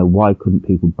 well, you know, why couldn't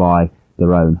people buy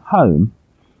their own home?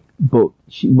 But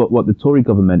what the Tory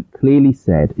government clearly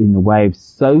said in the way of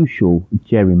social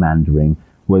gerrymandering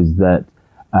was that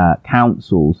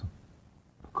councils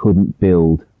couldn't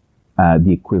build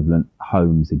the equivalent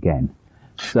homes again.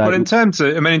 So, well, in terms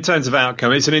of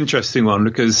outcome, it's an interesting one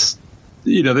because,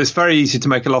 you know, it's very easy to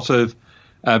make a lot of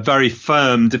very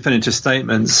firm, definitive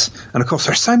statements, and of course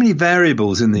there are so many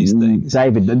variables in these things.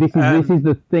 David, this is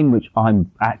the thing which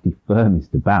I'm actually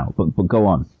firmest about. But go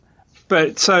on.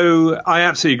 But so I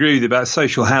absolutely agree with you about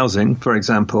social housing, for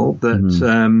example,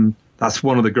 that that's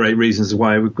one of the great reasons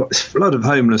why we've got this flood of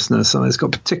homelessness, and it's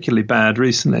got particularly bad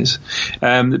recently.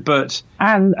 Nonetheless,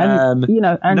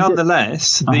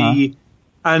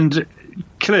 and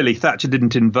clearly Thatcher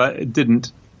didn't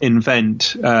invent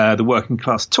the working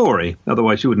class Tory,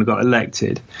 otherwise she wouldn't have got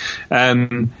elected.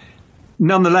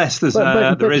 Nonetheless,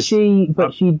 she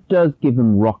does give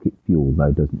them rocket fuel,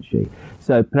 though, doesn't she?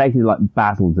 So places like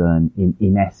Basildon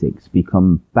in Essex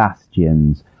become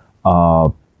bastions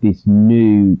of this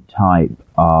new type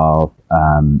of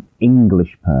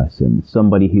English person,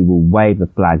 somebody who will wave the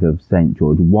flag of St.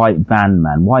 George, White Van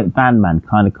Man. White Van Man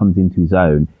kind of comes into his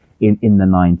own in the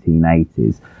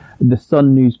 1980s. The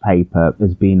Sun newspaper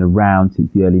has been around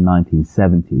since the early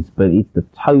 1970s, but it's the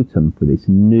totem for this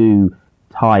new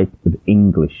type of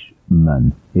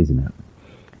Englishman, isn't it?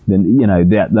 Then, you know,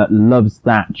 that loves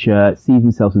Thatcher, sees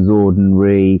himself as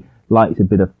ordinary, likes a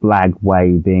bit of flag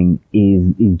waving, is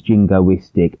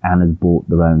jingoistic, and has bought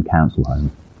their own council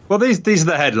home. Well, these are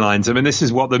the headlines. I mean, this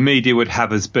is what the media would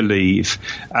have us believe.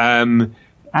 And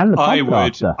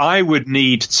the I would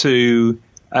need to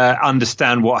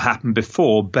understand what happened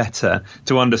before better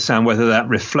to understand whether that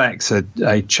reflects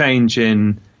a change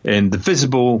in the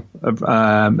visible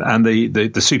and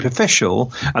the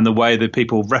superficial and the way that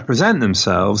people represent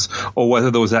themselves, or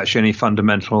whether there was actually any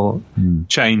fundamental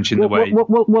change in the way.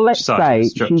 Well, let's say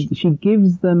she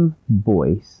gives them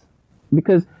voice,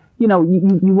 because, you know,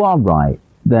 you are right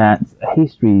that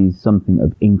history is something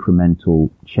of incremental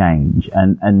change,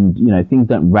 and you know, things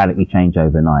don't radically change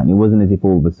overnight. It wasn't as if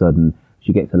all of a sudden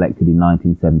she gets elected in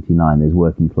 1979, there's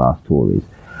working class Tories.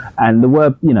 And there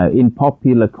were, you know, in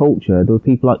popular culture, there were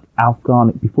people like Alf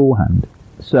Garnett beforehand.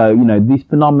 So, you know, this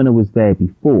phenomena was there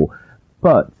before.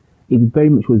 But it very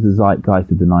much was the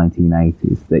zeitgeist of the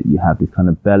 1980s that you have this kind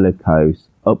of bellicose,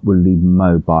 upwardly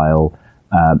mobile,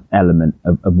 element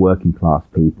of working class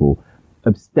people,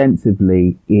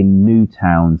 ostensibly in new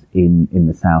towns in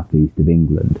the southeast of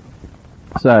England.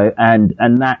 So and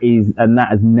that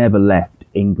has never left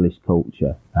English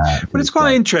culture. But it's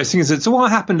quite interesting, isn't it? So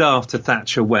what happened after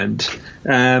Thatcher went?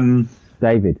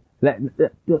 David,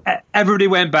 everybody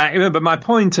went back. But my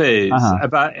point is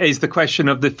is the question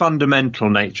of the fundamental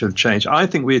nature of change. I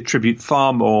think we attribute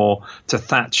far more to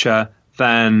Thatcher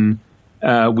than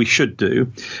we should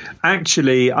do.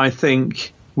 Actually, I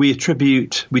think we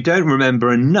don't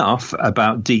remember enough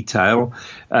about detail.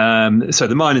 So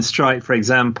the miners' strike, for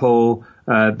example,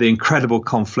 the incredible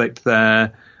conflict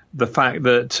there, the fact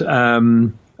that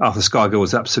Arthur Scargill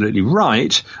was absolutely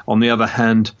right. On the other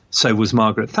hand, so was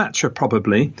Margaret Thatcher,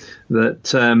 probably. That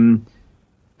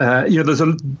there's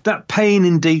that pain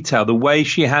in detail. The way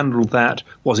she handled that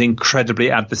was incredibly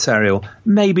adversarial.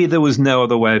 Maybe there was no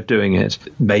other way of doing it.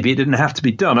 Maybe it didn't have to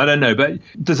be done. I don't know. But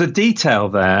there's a detail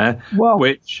there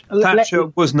which Thatcher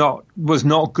was not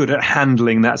good at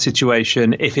handling that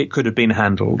situation if it could have been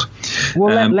handled.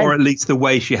 Or at least the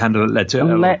way she handled it led to a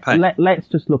lot of pain. Let's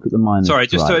just look at the miners. Sorry,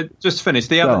 just to finish.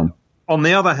 On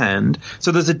the other hand,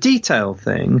 so there's a detail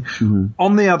thing. Mm-hmm.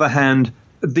 On the other hand,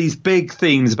 these big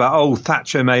themes about,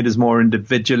 Thatcher made us more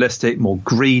individualistic, more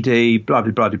greedy, blah,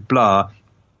 blah, blah, blah, blah.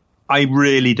 I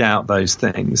really doubt those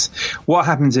things. What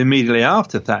happens immediately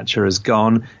after Thatcher has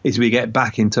gone is we get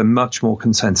back into much more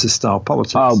consensus-style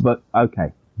politics. But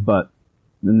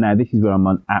now this is where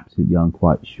I'm absolutely on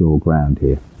quite sure ground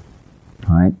here.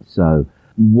 All right? So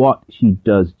what she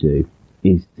does do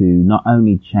is to not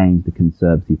only change the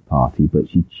Conservative Party, but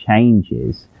she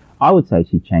changes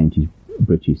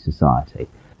British society.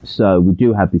 So we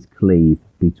do have this cleave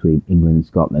between England and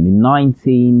Scotland. In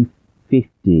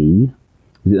 1950,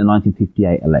 was it the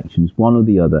 1958 elections, one or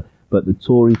the other, but the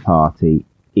Tory party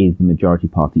is the majority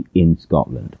party in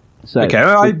Scotland. So okay,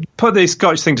 I put the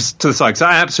Scottish thing to the side because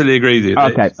I absolutely agree with you.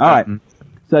 Okay, all right.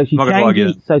 So she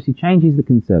changes the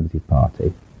Conservative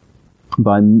Party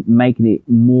by making it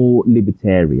more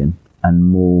libertarian and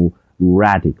more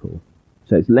radical.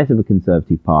 So it's less of a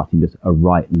Conservative party and just a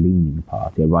right-leaning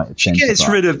party, a right-of-centre party. She gets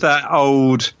rid of that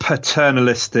old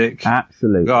paternalistic...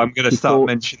 Absolutely. I'm going to start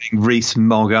mentioning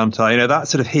Rees-Mogg, aren't I? That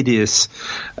sort of hideous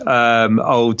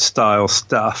old-style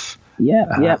stuff.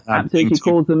 Yeah, absolutely.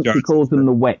 She calls them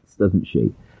the Wets, doesn't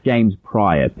she? James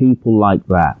Pryor, people like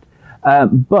that.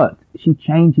 But she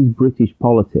changes British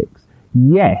politics.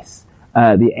 Yes,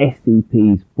 the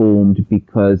SDP is formed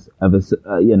because of a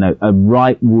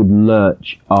leftward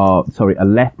lurch of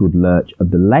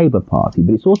the Labour Party,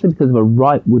 but it's also because of a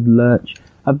rightward lurch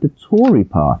of the Tory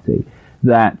Party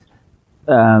that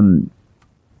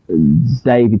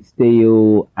David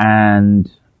Steele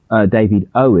and David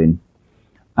Owen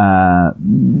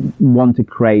want to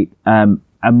create a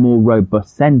more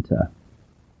robust centre.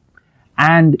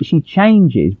 And she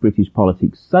changes British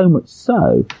politics so much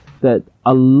so that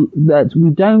we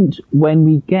don't, when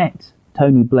we get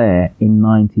Tony Blair in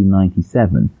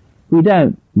 1997, we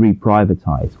don't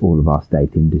reprivatise all of our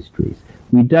state industries.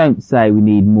 We don't say we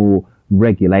need more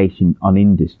regulation on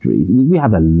industries. We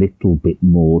have a little bit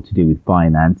more to do with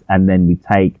finance, and then we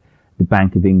take the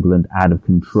Bank of England out of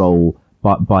control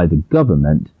by the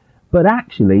government. But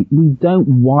actually, we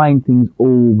don't wind things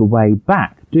all the way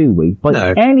back, do we?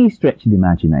 By any stretch of the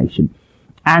imagination.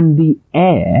 And the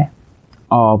heir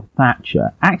of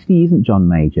Thatcher actually isn't John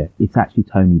Major, it's actually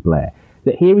Tony Blair.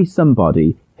 That here is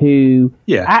somebody who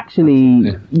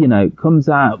comes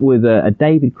out with a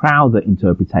David Crowther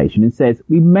interpretation and says,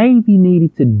 we maybe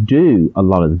needed to do a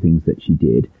lot of the things that she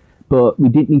did, but we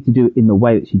didn't need to do it in the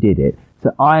way that she did it.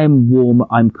 So I am warmer,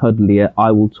 I'm cuddlier,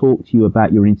 I will talk to you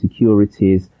about your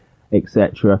insecurities,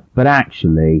 etc. But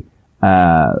actually,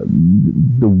 the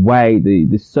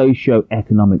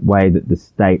socio-economic way that the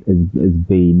state has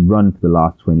been run for the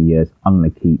last 20 years, I'm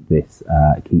going to keep this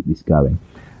going.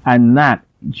 And that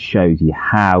shows you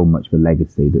how much of a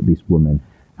legacy that this woman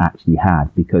actually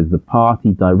had, because the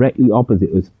party directly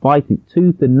opposite was fighting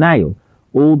tooth and nail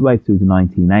all the way through the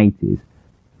 1980s.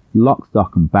 Lock,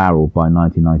 stock and barrel by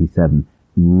 1997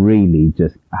 really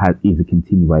just is a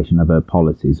continuation of her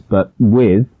policies, but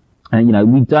with,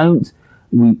 we don't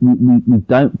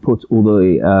put all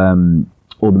the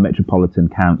metropolitan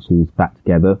councils back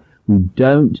together. We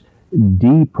don't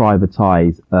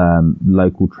deprivatise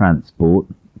local transport.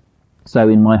 So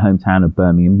in my hometown of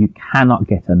Birmingham, you cannot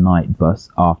get a night bus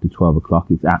after 12 o'clock.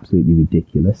 It's absolutely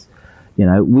ridiculous.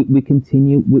 We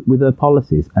continue with her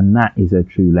policies, and that is a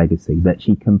true legacy, that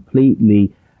she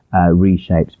completely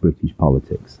reshapes British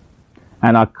politics.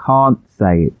 And I can't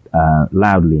say it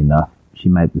loudly enough, she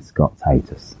made the Scots hate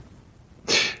us.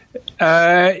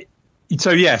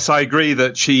 So yes, I agree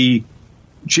that she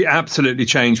absolutely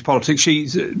changed politics.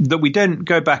 That we don't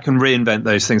go back and reinvent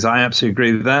those things. I absolutely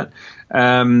agree with that.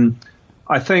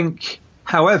 I think,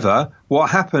 however, what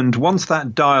happened once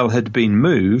that dial had been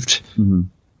moved,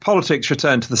 politics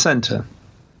returned to the centre.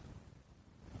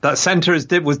 That centre was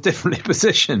differently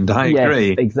positioned. I agree.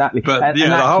 Yes, exactly. But the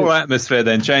whole atmosphere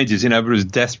then changes. Everyone was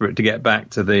desperate to get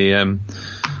back to the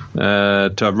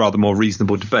to a rather more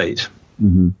reasonable debate.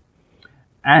 Mm-hmm.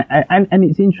 And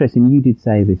it's interesting. You did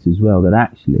say this as well, that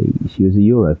actually she was a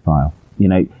Europhile.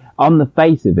 On the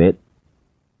face of it,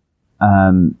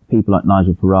 people like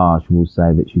Nigel Farage will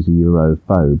say that she's a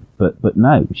Europhobe, but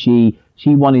no, she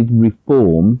wanted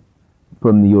reform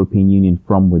from the European Union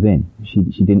from within. She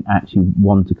didn't actually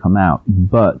want to come out,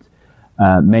 but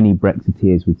many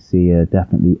Brexiteers would see her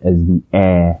definitely as the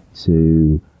heir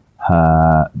to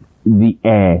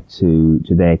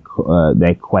their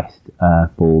quest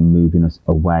for moving us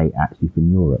away actually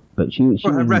from Europe. But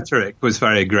her rhetoric was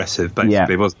very aggressive,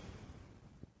 basically, wasn't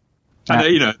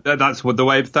it? And that's what the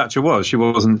way Thatcher was.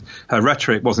 Her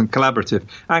rhetoric wasn't collaborative.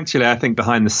 Actually, I think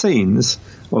behind the scenes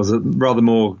there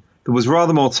was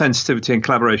rather more sensitivity and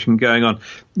collaboration going on.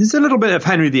 There's a little bit of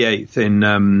Henry VIII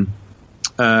in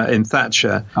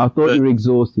Thatcher. I thought you were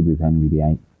exhausted with Henry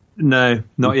VIII. No,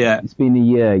 not yet. It's been a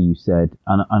year, you said,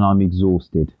 and I'm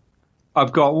exhausted.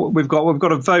 We've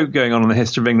got a vote going on the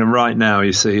history of England right now,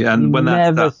 you see, and you when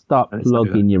never stop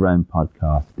plugging your own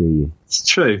podcast, do you? It's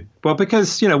true. Well,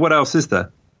 because what else is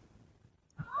there?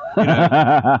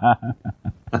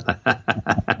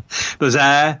 There's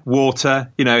air, water,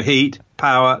 heat,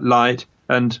 power, light,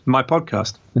 and my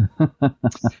podcast.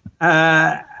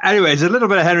 Anyways, a little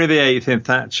bit of Henry VIII in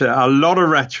Thatcher, a lot of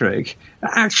rhetoric,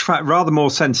 actually rather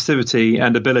more sensitivity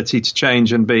and ability to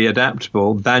change and be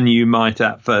adaptable than you might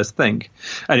at first think.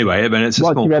 Anyway, it's a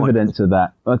small point. What's your evidence of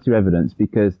that? What's your evidence?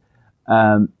 Because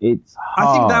it's hard.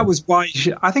 I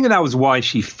think that was why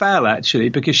she fell, actually,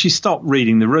 because she stopped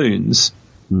reading the runes.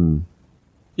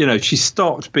 She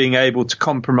stopped being able to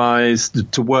compromise,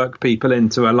 to work people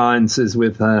into alliances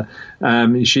with her.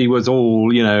 She was all,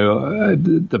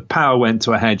 the power went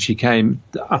to her head. She came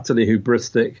utterly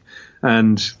hubristic,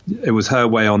 and it was her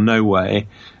way or no way.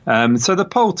 So the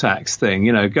poll tax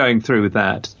thing, going through with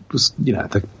that was,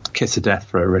 the kiss of death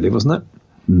for her, really, wasn't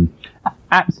it?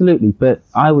 Absolutely. But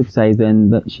I would say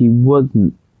then that she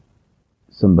wasn't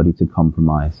somebody to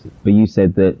compromise. But you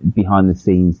said that behind the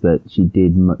scenes that she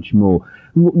did much more.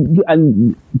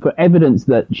 And for evidence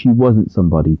that she wasn't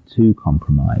somebody to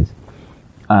compromise,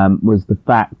 was the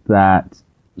fact that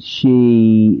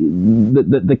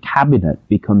the cabinet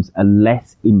becomes a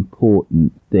less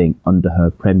important thing under her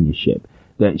premiership,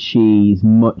 that she's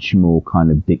much more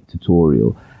kind of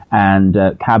dictatorial, and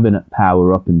cabinet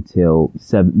power up until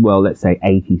let's say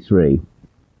 83,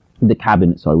 the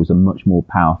cabinet, was a much more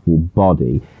powerful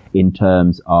body in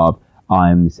terms of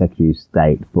I'm the Secretary of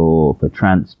State for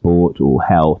transport or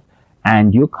health,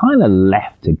 and you're kind of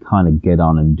left to kind of get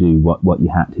on and do what you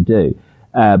had to do.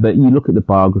 But you look at the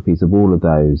biographies of all of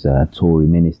those Tory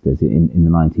ministers in the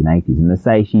 1980s, and they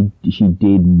say she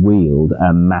did wield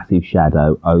a massive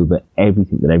shadow over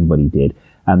everything that everybody did,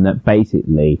 and that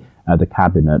basically the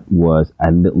cabinet was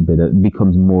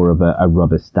becomes more of a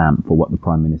rubber stamp for what the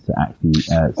Prime Minister actually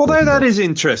although that is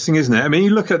interesting, isn't it? I mean, you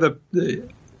look at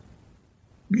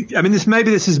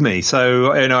this is me,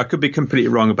 so I could be completely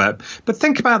wrong about it. But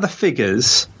think about the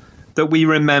figures that we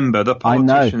remember, the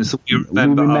politicians that we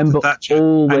remember after Thatcher,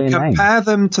 and compare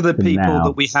them to the people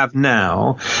that we have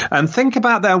now, and think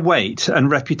about their weight and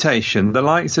reputation. The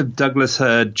likes of Douglas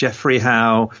Hurd, Geoffrey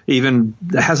Howe, even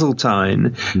Heseltine.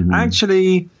 Mm-hmm.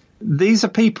 Actually, these are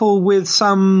people with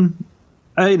some.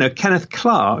 Kenneth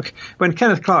Clarke. When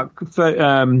Kenneth Clarke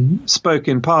spoke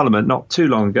in Parliament not too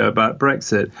long ago about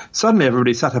Brexit, suddenly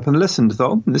everybody sat up and listened.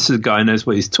 Thought, this is a guy who knows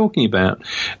what he's talking about.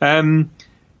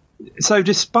 So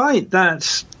despite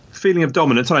that feeling of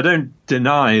dominance, and I don't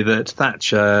deny that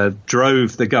Thatcher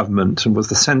drove the government and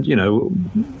was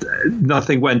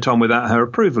nothing went on without her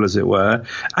approval, as it were.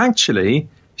 Actually,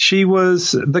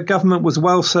 the government was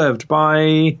well served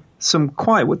by some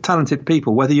quite talented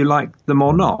people, whether you like them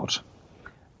or not.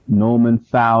 Norman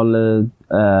Fowler,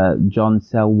 John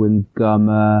Selwyn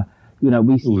Gummer,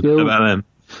 we still about them.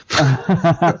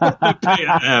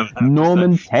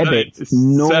 Norman Tebbit,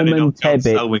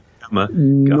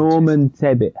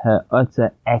 her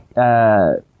utter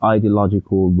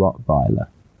ideological Rottweiler.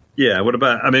 Yeah, what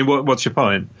about? I mean, what's your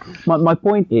point? My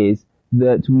point is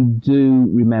that we do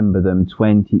remember them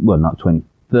 30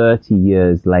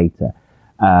 years later.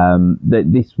 That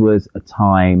this was a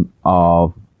time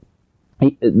of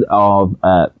of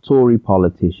Tory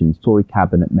politicians, Tory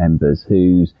cabinet members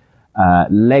whose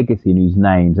legacy and whose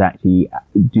names actually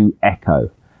do echo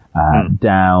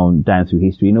down through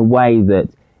history in a way that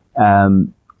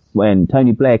when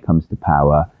Tony Blair comes to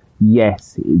power,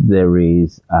 yes,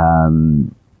 there's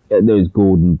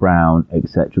Gordon Brown,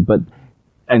 etc.,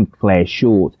 and Claire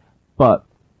Short, but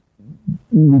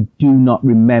we do not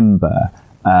remember,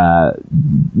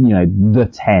 the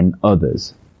 10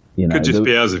 others. Could just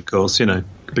be us, of course,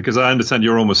 because I understand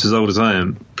you're almost as old as I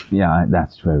am. Yeah,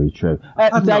 that's very true.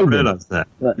 I've not realised that.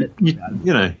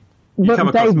 You come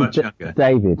across much younger.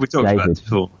 David, we talked about this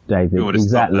before. David,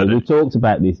 exactly. We talked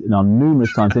about this on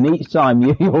numerous times, and each time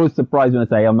you're always surprised when I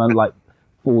say I'm like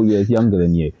 4 years younger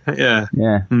than you. Yeah.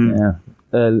 Yeah.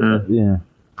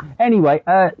 Anyway,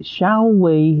 shall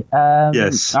we?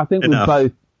 Yes. I think we're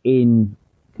both in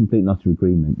complete and utter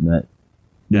agreement that.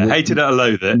 Yeah, hate it or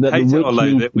loathe it. Hate it or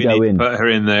loathe it. We need to put her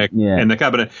in the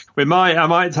cabinet. I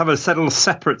might have a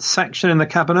separate section in the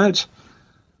cabinet.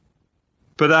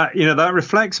 But that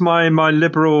reflects my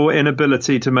liberal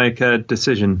inability to make a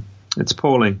decision. It's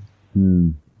appalling.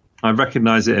 I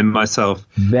recognise it in myself.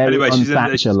 Very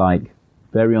un-Thatcher-like.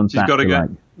 Very un-Thatcher-like. She's got to go.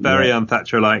 Very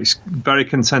un-Thatcher-like. Very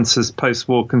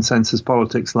post-war consensus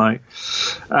politics-like.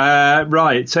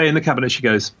 Right. So in the cabinet she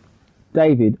goes.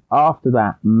 David, after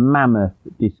that mammoth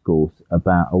discourse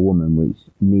about a woman which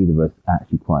neither of us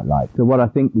actually quite like. So what I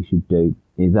think we should do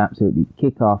is absolutely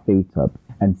kick our feet up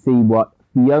and see what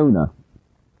Fiona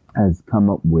has come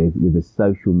up with a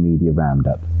social media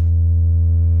roundup.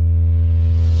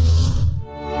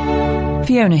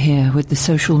 Fiona here with the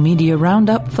social media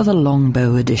roundup for the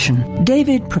Longbow edition.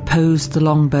 David proposed the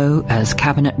Longbow as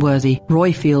cabinet-worthy.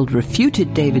 Royfield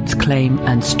refuted David's claim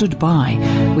and stood by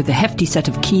with a hefty set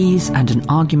of keys and an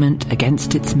argument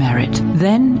against its merit.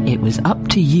 Then it was up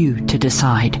to you to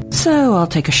decide. So I'll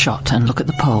take a shot and look at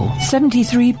the poll.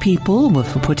 73 people were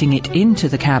for putting it into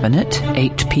the cabinet,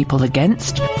 8 people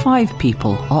against, 5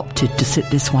 people opted to sit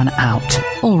this one out.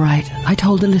 All right, I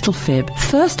told a little fib.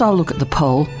 First I'll look at the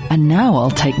poll, and now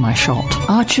I'll take my shot.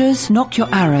 Archers, knock your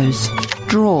arrows.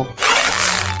 Draw.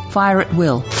 Fire at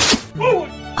will.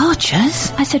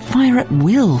 Archers? I said fire at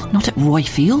will, not at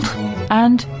Royfield.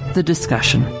 And the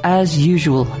discussion. As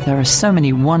usual, there are so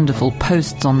many wonderful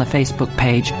posts on the Facebook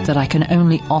page that I can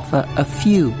only offer a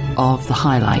few of the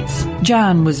highlights.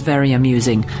 Jan was very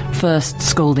amusing, first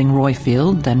scolding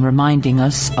Royfield, then reminding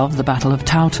us of the Battle of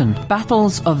Towton.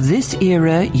 Battles of this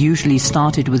era usually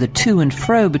started with a to and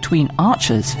fro between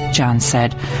archers, Jan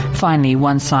said. Finally,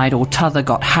 one side or t'other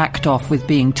got hacked off with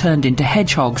being turned into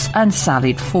hedgehogs and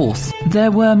sallied forth.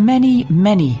 There were many,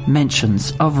 many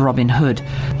mentions of Robin Hood,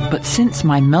 but since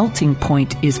my melting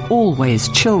point is always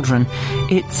children,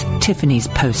 it's Tiffany's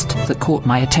post that caught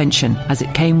my attention, as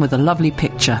it came with a lovely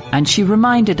picture, and she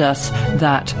reminded us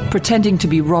that pretending to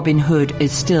be Robin Hood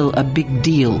is still a big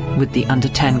deal with the under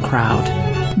 10 crowd.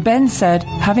 Ben said,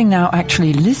 having now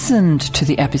actually listened to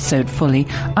the episode fully,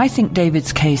 I think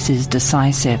David's case is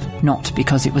decisive, not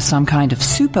because it was some kind of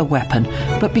super weapon,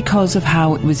 but because of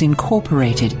how it was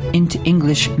incorporated into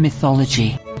English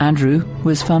mythology. Andrew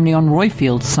was firmly on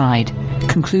Royfield's side,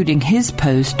 concluding his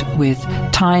post with,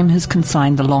 "Time has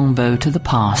consigned the longbow to the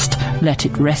past. Let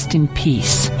it rest in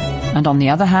peace." And on the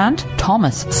other hand,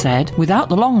 Thomas said, "Without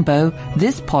the longbow,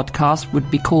 this podcast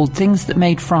would be called Things That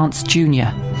Made France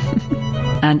Junior."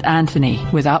 And Anthony,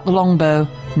 "Without the longbow,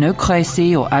 no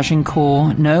Crécy or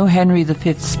Agincourt, no Henry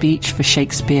V's speech for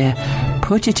Shakespeare.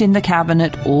 Put it in the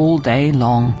cabinet all day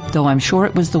long, though I'm sure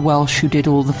it was the Welsh who did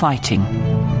all the fighting."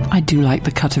 I do like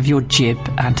the cut of your jib,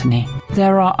 Anthony.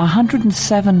 There are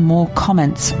 107 more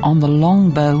comments on the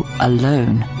longbow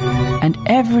alone, and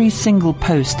every single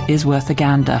post is worth a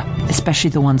gander, especially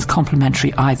the ones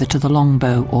complimentary either to the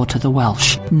longbow or to the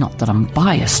Welsh. Not that I'm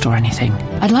biased or anything.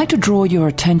 I'd like to draw your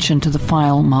attention to the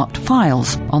file marked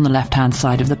Files on the left-hand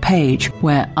side of the page,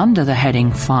 where under the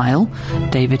heading File,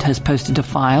 David has posted a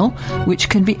file which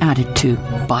can be added to,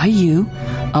 by you,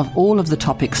 of all of the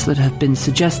topics that have been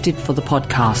suggested for the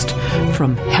podcast,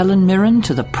 from Helen Mirren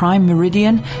to the Prime Meridian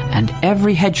and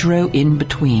every hedgerow in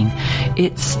between.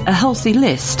 It's a healthy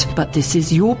list, but this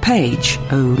is your page,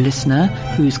 oh listener,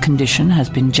 whose condition has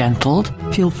been gentled.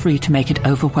 Feel free to make it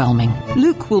overwhelming.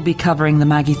 Luke will be covering the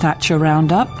Maggie Thatcher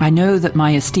roundup. I know that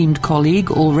my esteemed colleague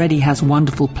already has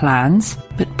wonderful plans,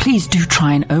 but please do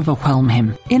try and overwhelm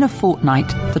him. In a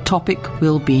fortnight, the topic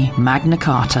will be Magna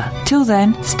Carta. Till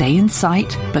then, stay in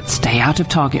sight, but stay out of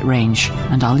target range,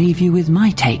 and I'll leave you with my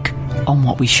take on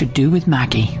what we should do with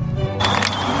Maggie.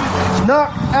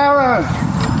 Knock arrows!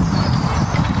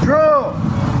 Draw!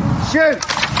 Shoot!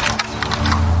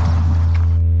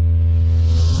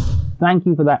 Thank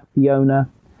you for that, Fiona.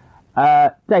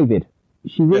 David,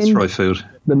 she's in Royfield.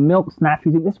 The Milk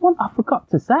Snatchery. This one I forgot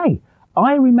to say.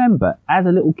 I remember as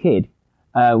a little kid,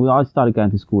 when I started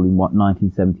going to school in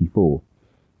 1974,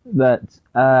 that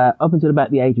up until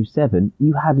about the age of 7,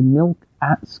 you had milk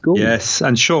at school. Yes,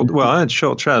 and I had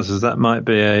short trousers. That might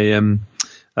be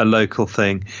a local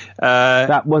thing.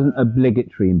 That wasn't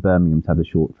obligatory in Birmingham to have a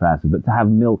short trouser, but to have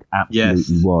milk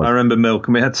absolutely was. I remember milk,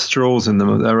 and we had straws in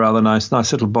them. They were rather nice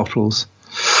little bottles.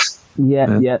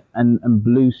 Yeah, and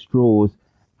blue straws.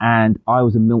 And I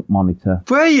was a milk monitor.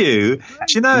 Were you? Do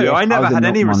you know, yes, I never had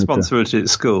any monitor. responsibility at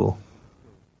school.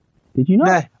 Did you know?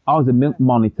 No. I was a milk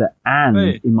monitor, and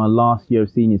in my last year of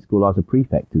senior school, I was a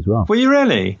prefect as well. Were you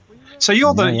really? So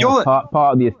you're part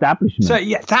of the establishment. So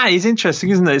yeah, that is interesting,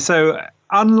 isn't it? So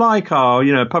unlike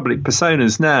our public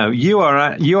personas now, you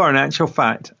are in actual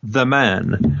fact the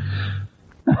man.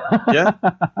 Yeah.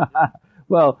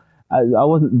 Well, I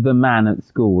wasn't the man at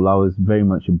school. I was very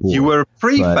much a boy. You were a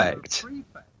prefect.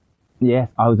 Yes,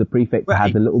 I was a prefect. I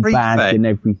had the little badge and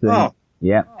everything. Oh,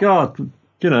 yeah. God,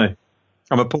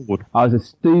 I'm appalled. I was a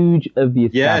stooge of the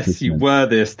establishment. Yes, you were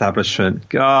the establishment.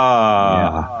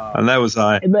 God. Yeah. And there was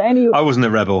I. But anyway, I wasn't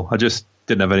a rebel. I just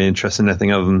didn't have any interest in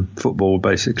anything other than football,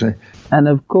 basically. And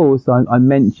of course, I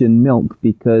mentioned milk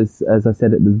because, as I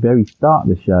said at the very start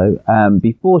of the show,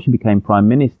 before she became Prime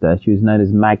Minister, she was known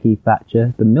as Maggie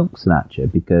Thatcher, the Milk Snatcher,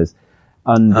 because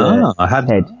under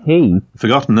Ted Heath...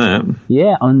 Forgotten that.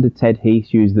 Yeah, under Ted Heath,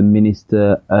 she was the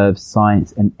Minister of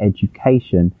Science and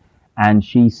Education, and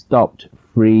she stopped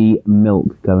free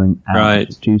milk going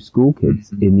out to school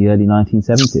kids in the early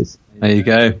 1970s. There you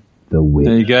go. The witch.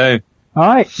 There you go. All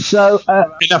right, so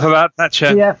enough about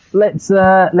Thatcher. Yeah, let's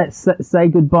say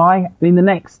goodbye. In the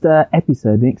next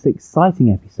episode, the next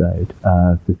exciting episode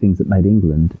of The Things That Made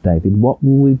England, David, what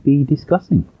will we be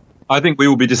discussing? I think we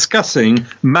will be discussing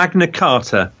Magna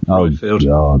Carta. Oh, Royfield.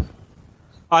 God.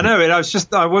 I know it.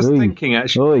 I was thinking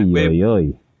actually.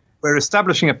 We're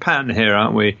establishing a pattern here,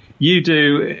 aren't we? You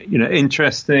do,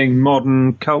 interesting,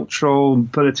 modern, cultural,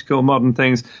 political, modern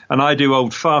things, and I do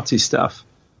old farty stuff.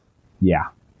 Yeah.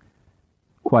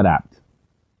 Quite apt.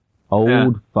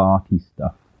 Old farty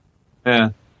stuff. Yeah.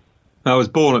 I was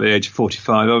born at the age of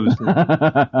 45, obviously.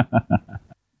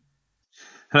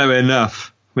 Anyway,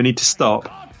 enough. We need to stop.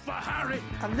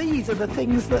 And these are the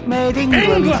things that made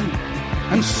England.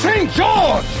 And St.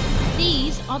 George!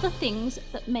 These are the things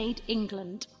that made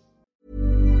England.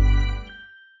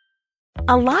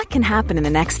 A lot can happen in the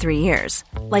next 3 years.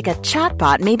 Like a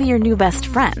chatbot may be your new best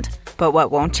friend. But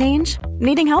what won't change?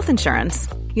 Needing health insurance.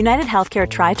 United Healthcare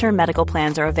Tri-Term Medical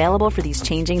Plans are available for these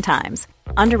changing times.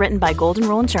 Underwritten by Golden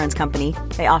Rule Insurance Company,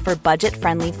 they offer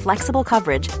budget-friendly, flexible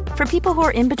coverage for people who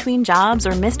are in between jobs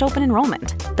or missed open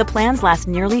enrollment. The plans last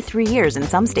nearly 3 years in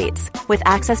some states, with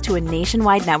access to a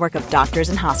nationwide network of doctors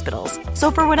and hospitals.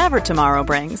 So for whatever tomorrow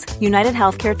brings, United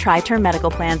Healthcare Tri-Term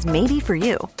Medical Plans may be for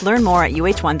you. Learn more at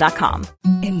uh1.com.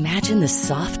 Imagine the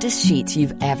softest sheets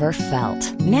you've ever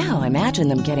felt. Now imagine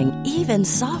them getting even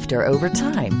softer over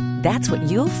time. That's what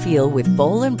you'll feel with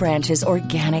Boll & Branch's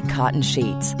organic cotton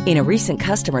sheets. In a recent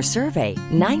customer survey,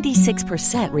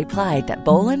 96% replied that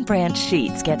Boll & Branch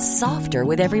sheets get softer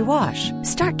with every wash.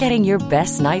 Start getting your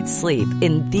best night's sleep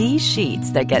in these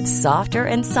sheets that get softer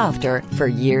and softer for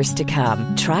years to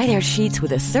come. Try their sheets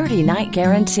with a 30-night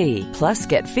guarantee. Plus,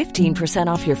 get 15%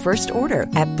 off your first order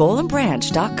at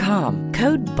bollandbranch.com.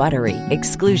 Code BUTTERY.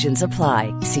 Exclusions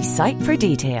apply. See site for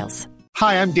details.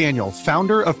 Hi, I'm Daniel,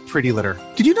 founder of Pretty Litter.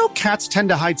 Did you know cats tend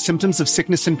to hide symptoms of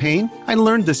sickness and pain? I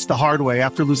learned this the hard way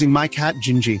after losing my cat,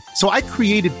 Gingy. So I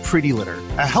created Pretty Litter,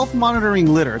 a health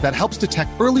monitoring litter that helps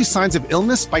detect early signs of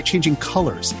illness by changing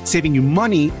colors, saving you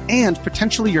money and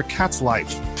potentially your cat's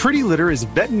life. Pretty Litter is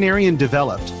veterinarian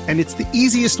developed, and it's the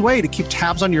easiest way to keep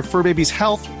tabs on your fur baby's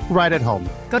health right at home.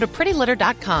 Go to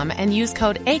prettylitter.com and use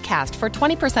code ACAST for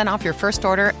 20% off your first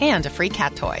order and a free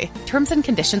cat toy. Terms and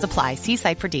conditions apply. See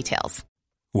site for details.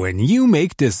 When you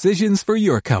make decisions for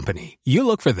your company, you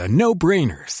look for the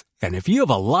no-brainers. And if you have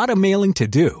a lot of mailing to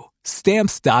do,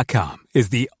 Stamps.com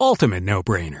is the ultimate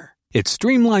no-brainer. It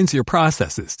streamlines your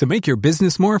processes to make your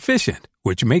business more efficient,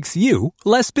 which makes you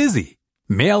less busy.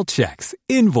 Mail checks,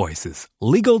 invoices,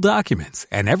 legal documents,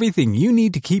 and everything you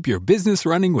need to keep your business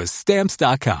running with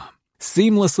Stamps.com.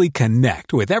 Seamlessly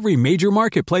connect with every major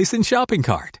marketplace and shopping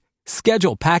cart.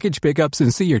 Schedule package pickups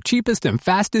and see your cheapest and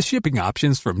fastest shipping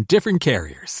options from different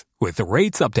carriers. With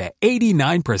rates up to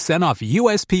 89% off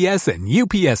USPS and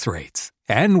UPS rates.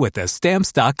 And with the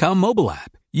Stamps.com mobile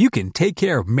app, you can take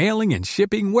care of mailing and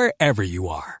shipping wherever you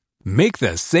are. Make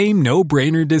the same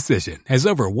no-brainer decision as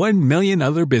over 1 million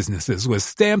other businesses with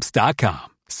Stamps.com.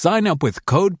 Sign up with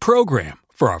code PROGRAM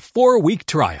for a 4-week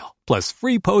trial, plus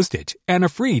free postage and a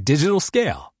free digital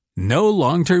scale. No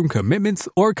long-term commitments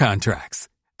or contracts.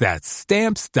 That's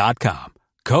Stamps.com.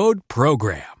 Code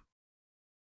PROGRAM.